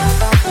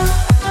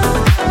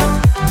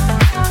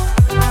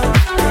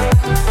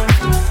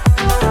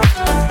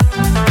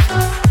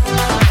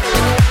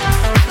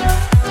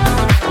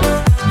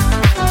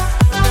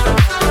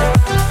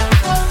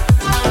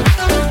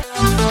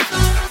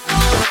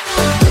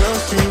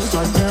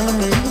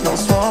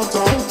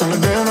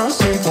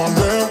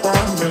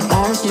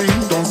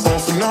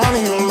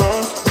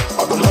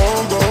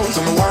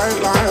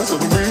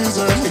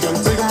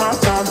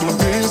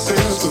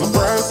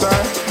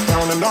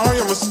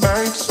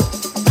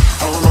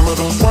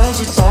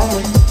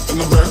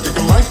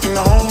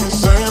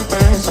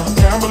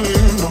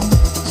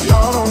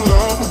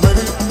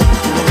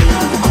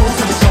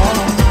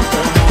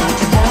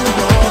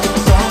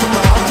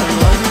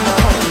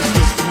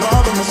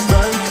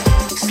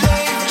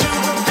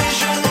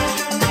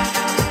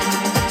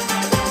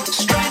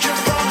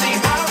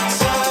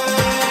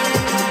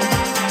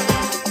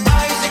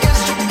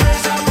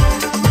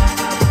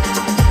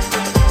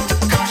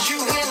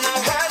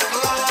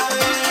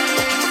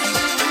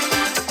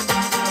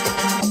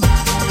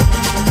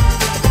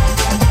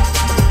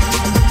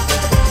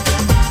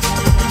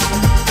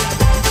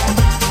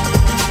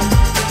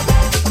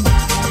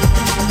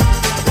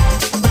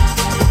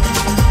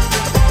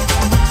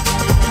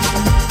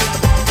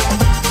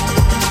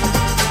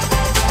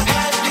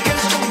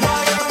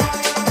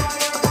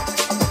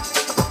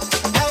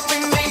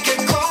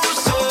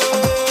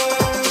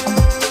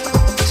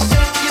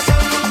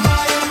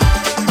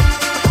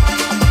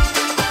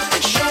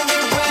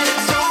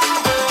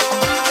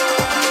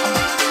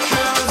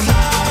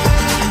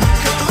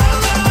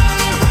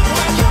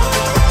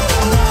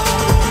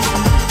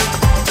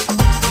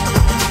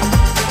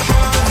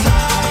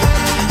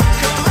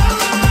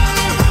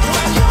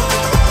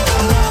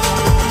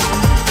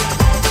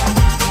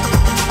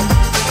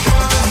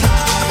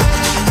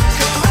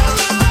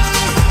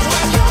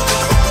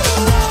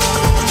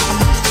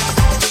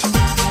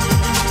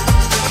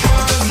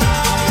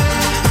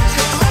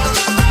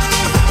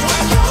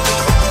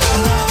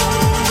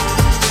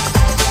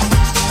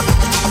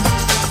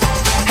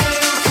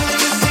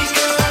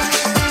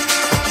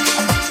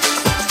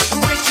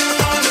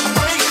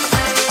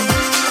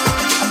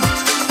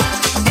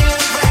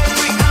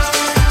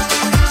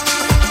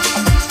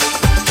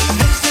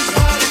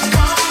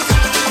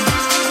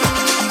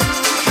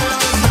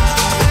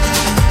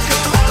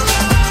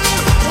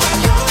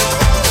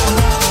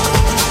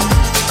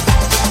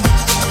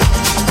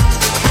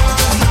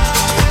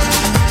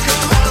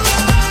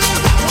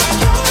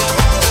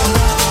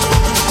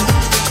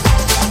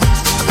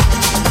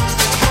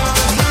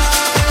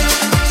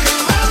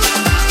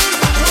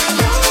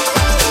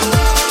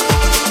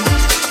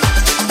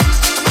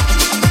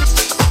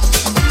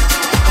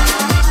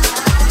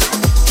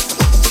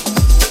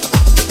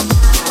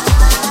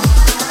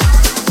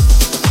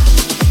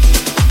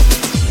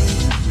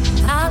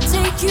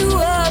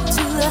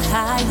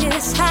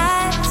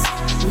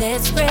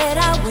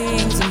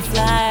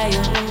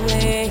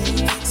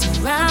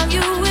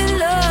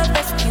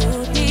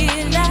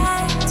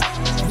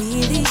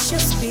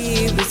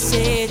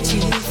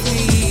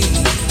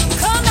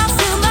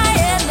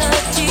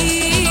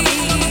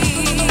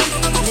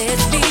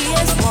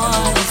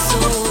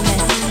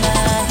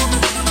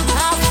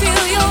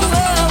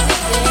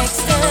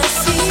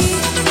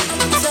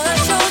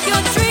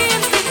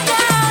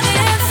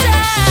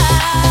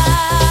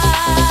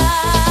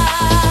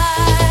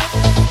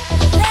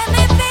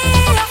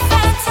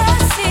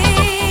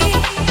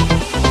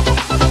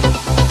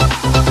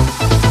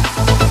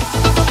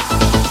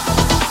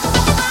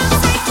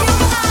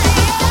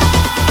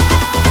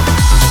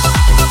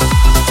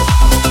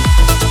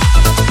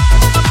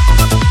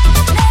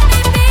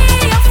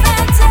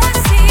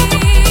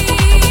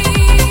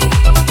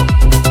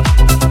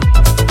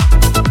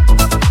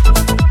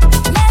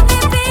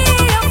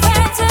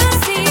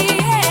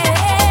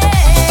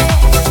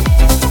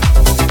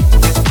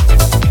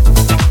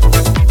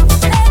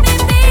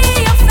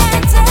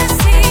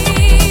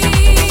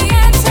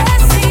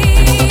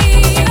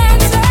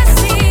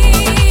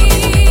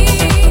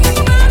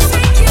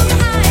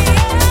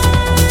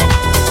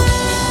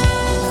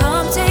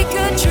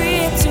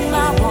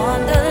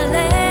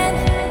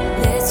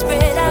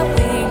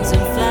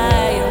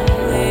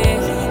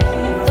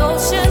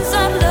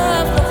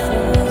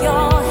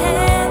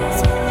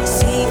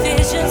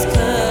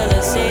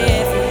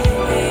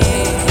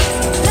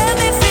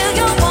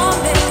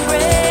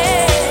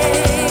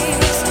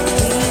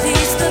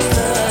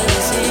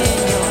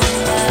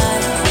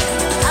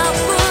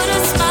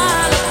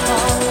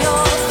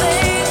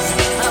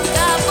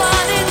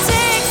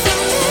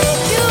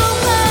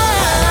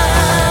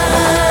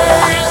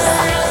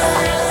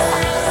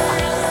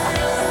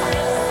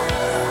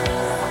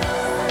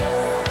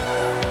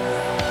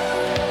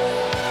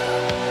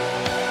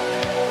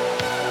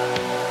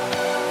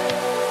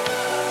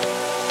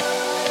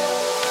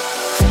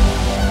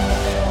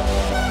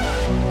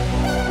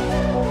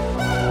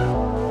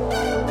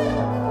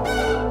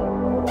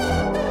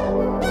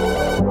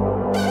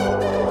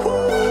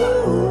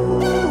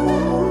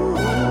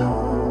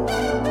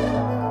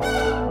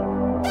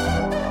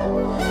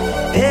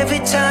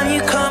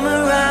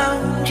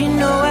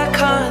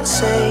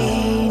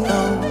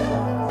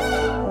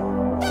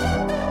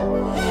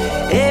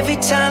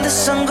 Anytime the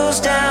sun goes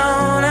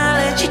down,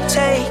 I let you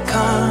take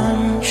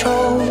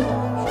control.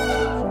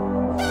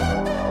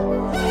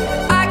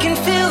 I can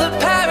feel the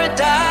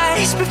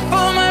paradise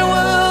before my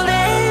world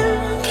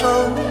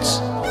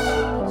implodes.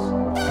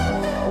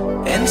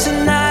 And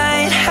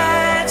tonight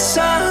had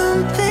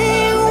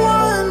something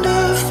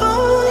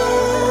wonderful.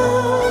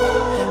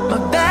 My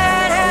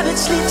bad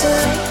habits lead to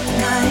late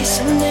nights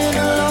and then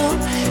alone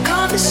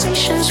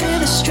conversations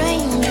with a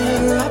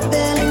stranger I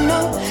barely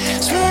know.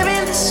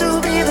 Swearing this will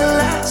be the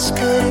last,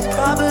 but it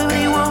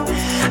probably won't.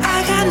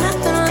 I got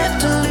nothing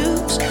left to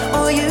lose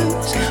or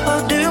use or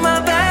do. My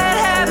bad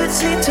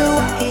habits lead to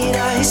white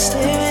eyes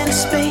staring into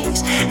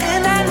space,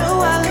 and I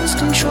know I lose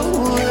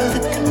control of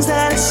the things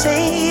that I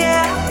say.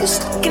 Yeah, I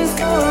was looking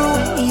for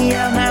a way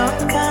out, now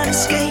I can't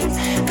escape.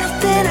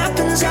 Nothing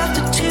happens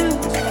after two.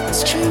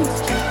 It's true,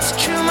 it's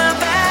true. My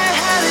bad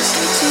habits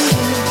lead to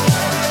you.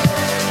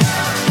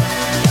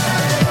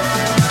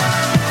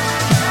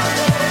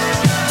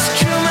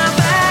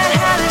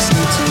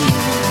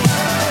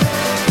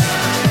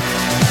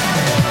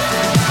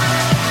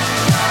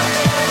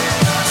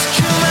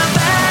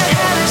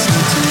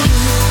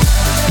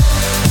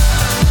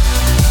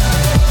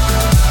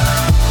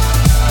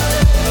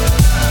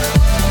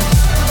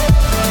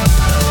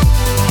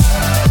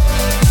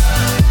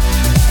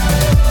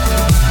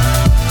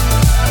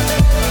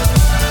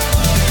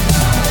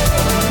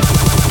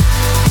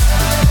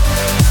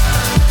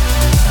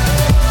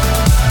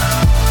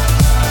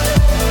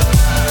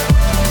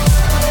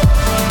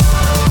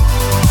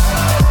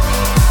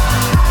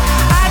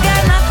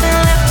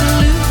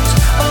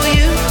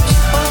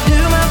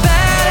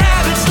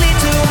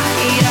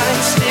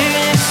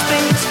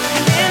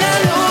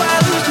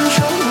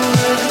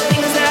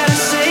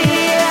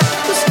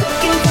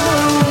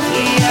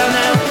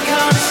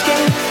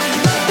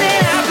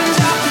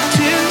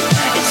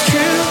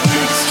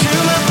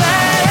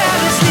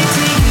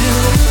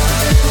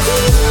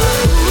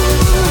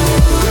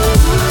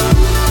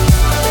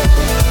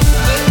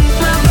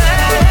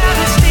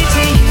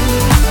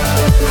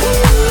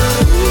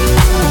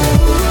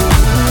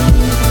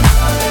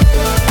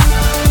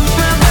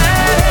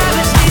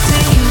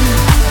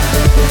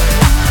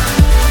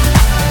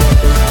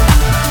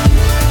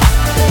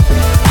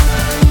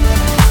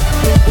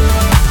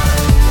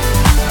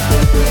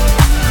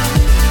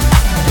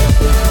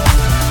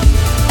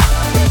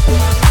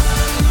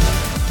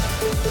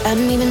 I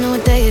don't even know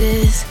what day it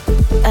is.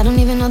 I don't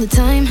even know the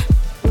time,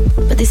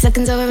 but these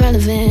seconds are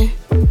irrelevant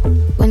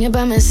when you're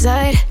by my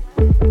side.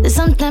 There's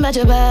something about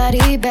your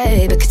body,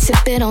 babe. I could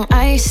sip it on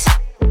ice,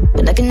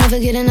 but I can never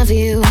get enough of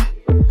you.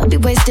 I'll be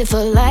wasted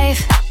for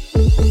life.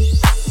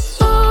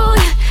 Oh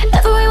yeah,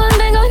 everyone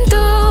been going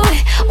through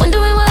it,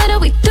 wondering what are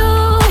we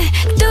doing.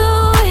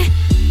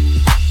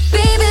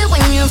 Baby,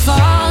 when you're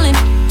falling,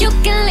 you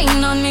can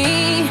lean on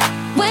me.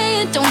 When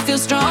you don't feel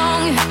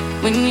strong,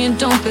 when you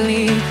don't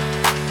believe.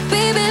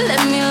 Baby,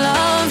 let me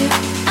love you,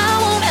 I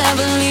won't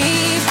ever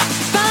leave.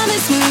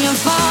 Promise me you're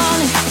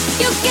falling,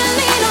 you can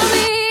lean on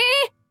me.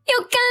 You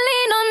can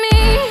lean on me.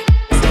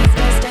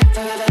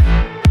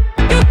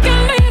 You can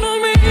lean on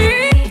me.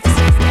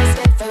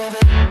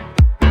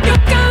 You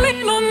can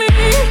lean on me.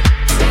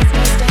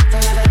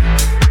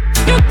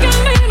 You can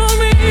lean on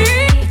me.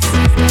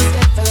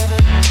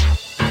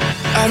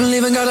 I don't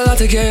even got a lot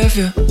to give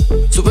you,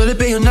 so will it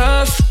be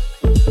enough?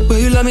 Will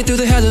you love me through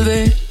the hell of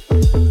it?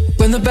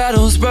 When the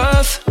battle's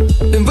rough,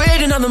 been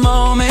waiting on the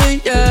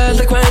moment, yeah.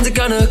 Like when's it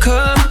gonna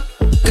come?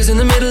 Cause in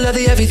the middle of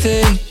the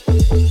everything,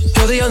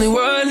 you're the only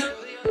one,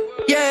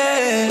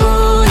 yeah.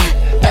 Ooh,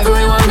 yeah.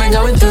 Everyone been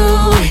going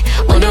through it,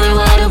 wondering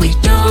what are we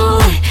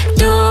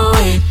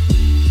doing.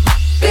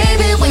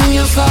 Baby, when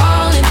you're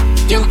falling,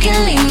 you can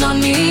lean on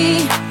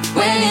me.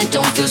 When you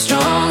don't feel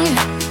strong,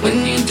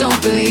 when you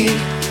don't believe.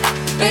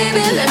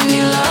 Baby, let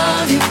me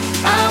love you,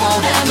 I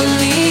won't ever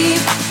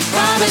leave.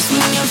 Promise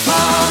when you're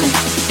falling,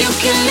 you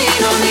can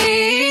lean on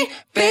me.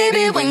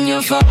 Baby, when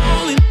you're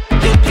falling,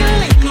 you can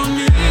lean on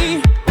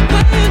me.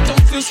 When you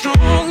don't feel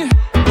strong,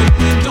 when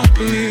you don't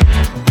believe.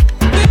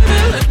 Baby,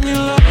 let me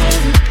love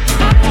you,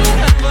 I won't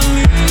ever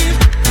leave.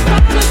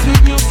 Promise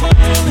when you're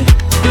falling,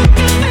 you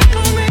can lean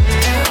on me.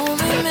 I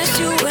only miss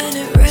you when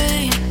it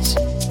rains,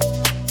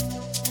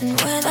 and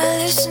when I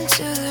listen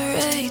to the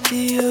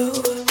radio.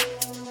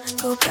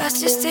 Go past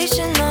your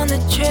station on the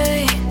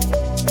train,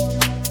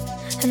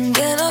 and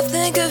then I'll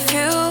think of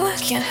you.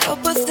 Can't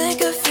help but think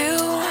of you.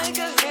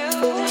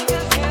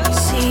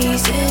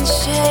 Seasons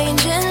change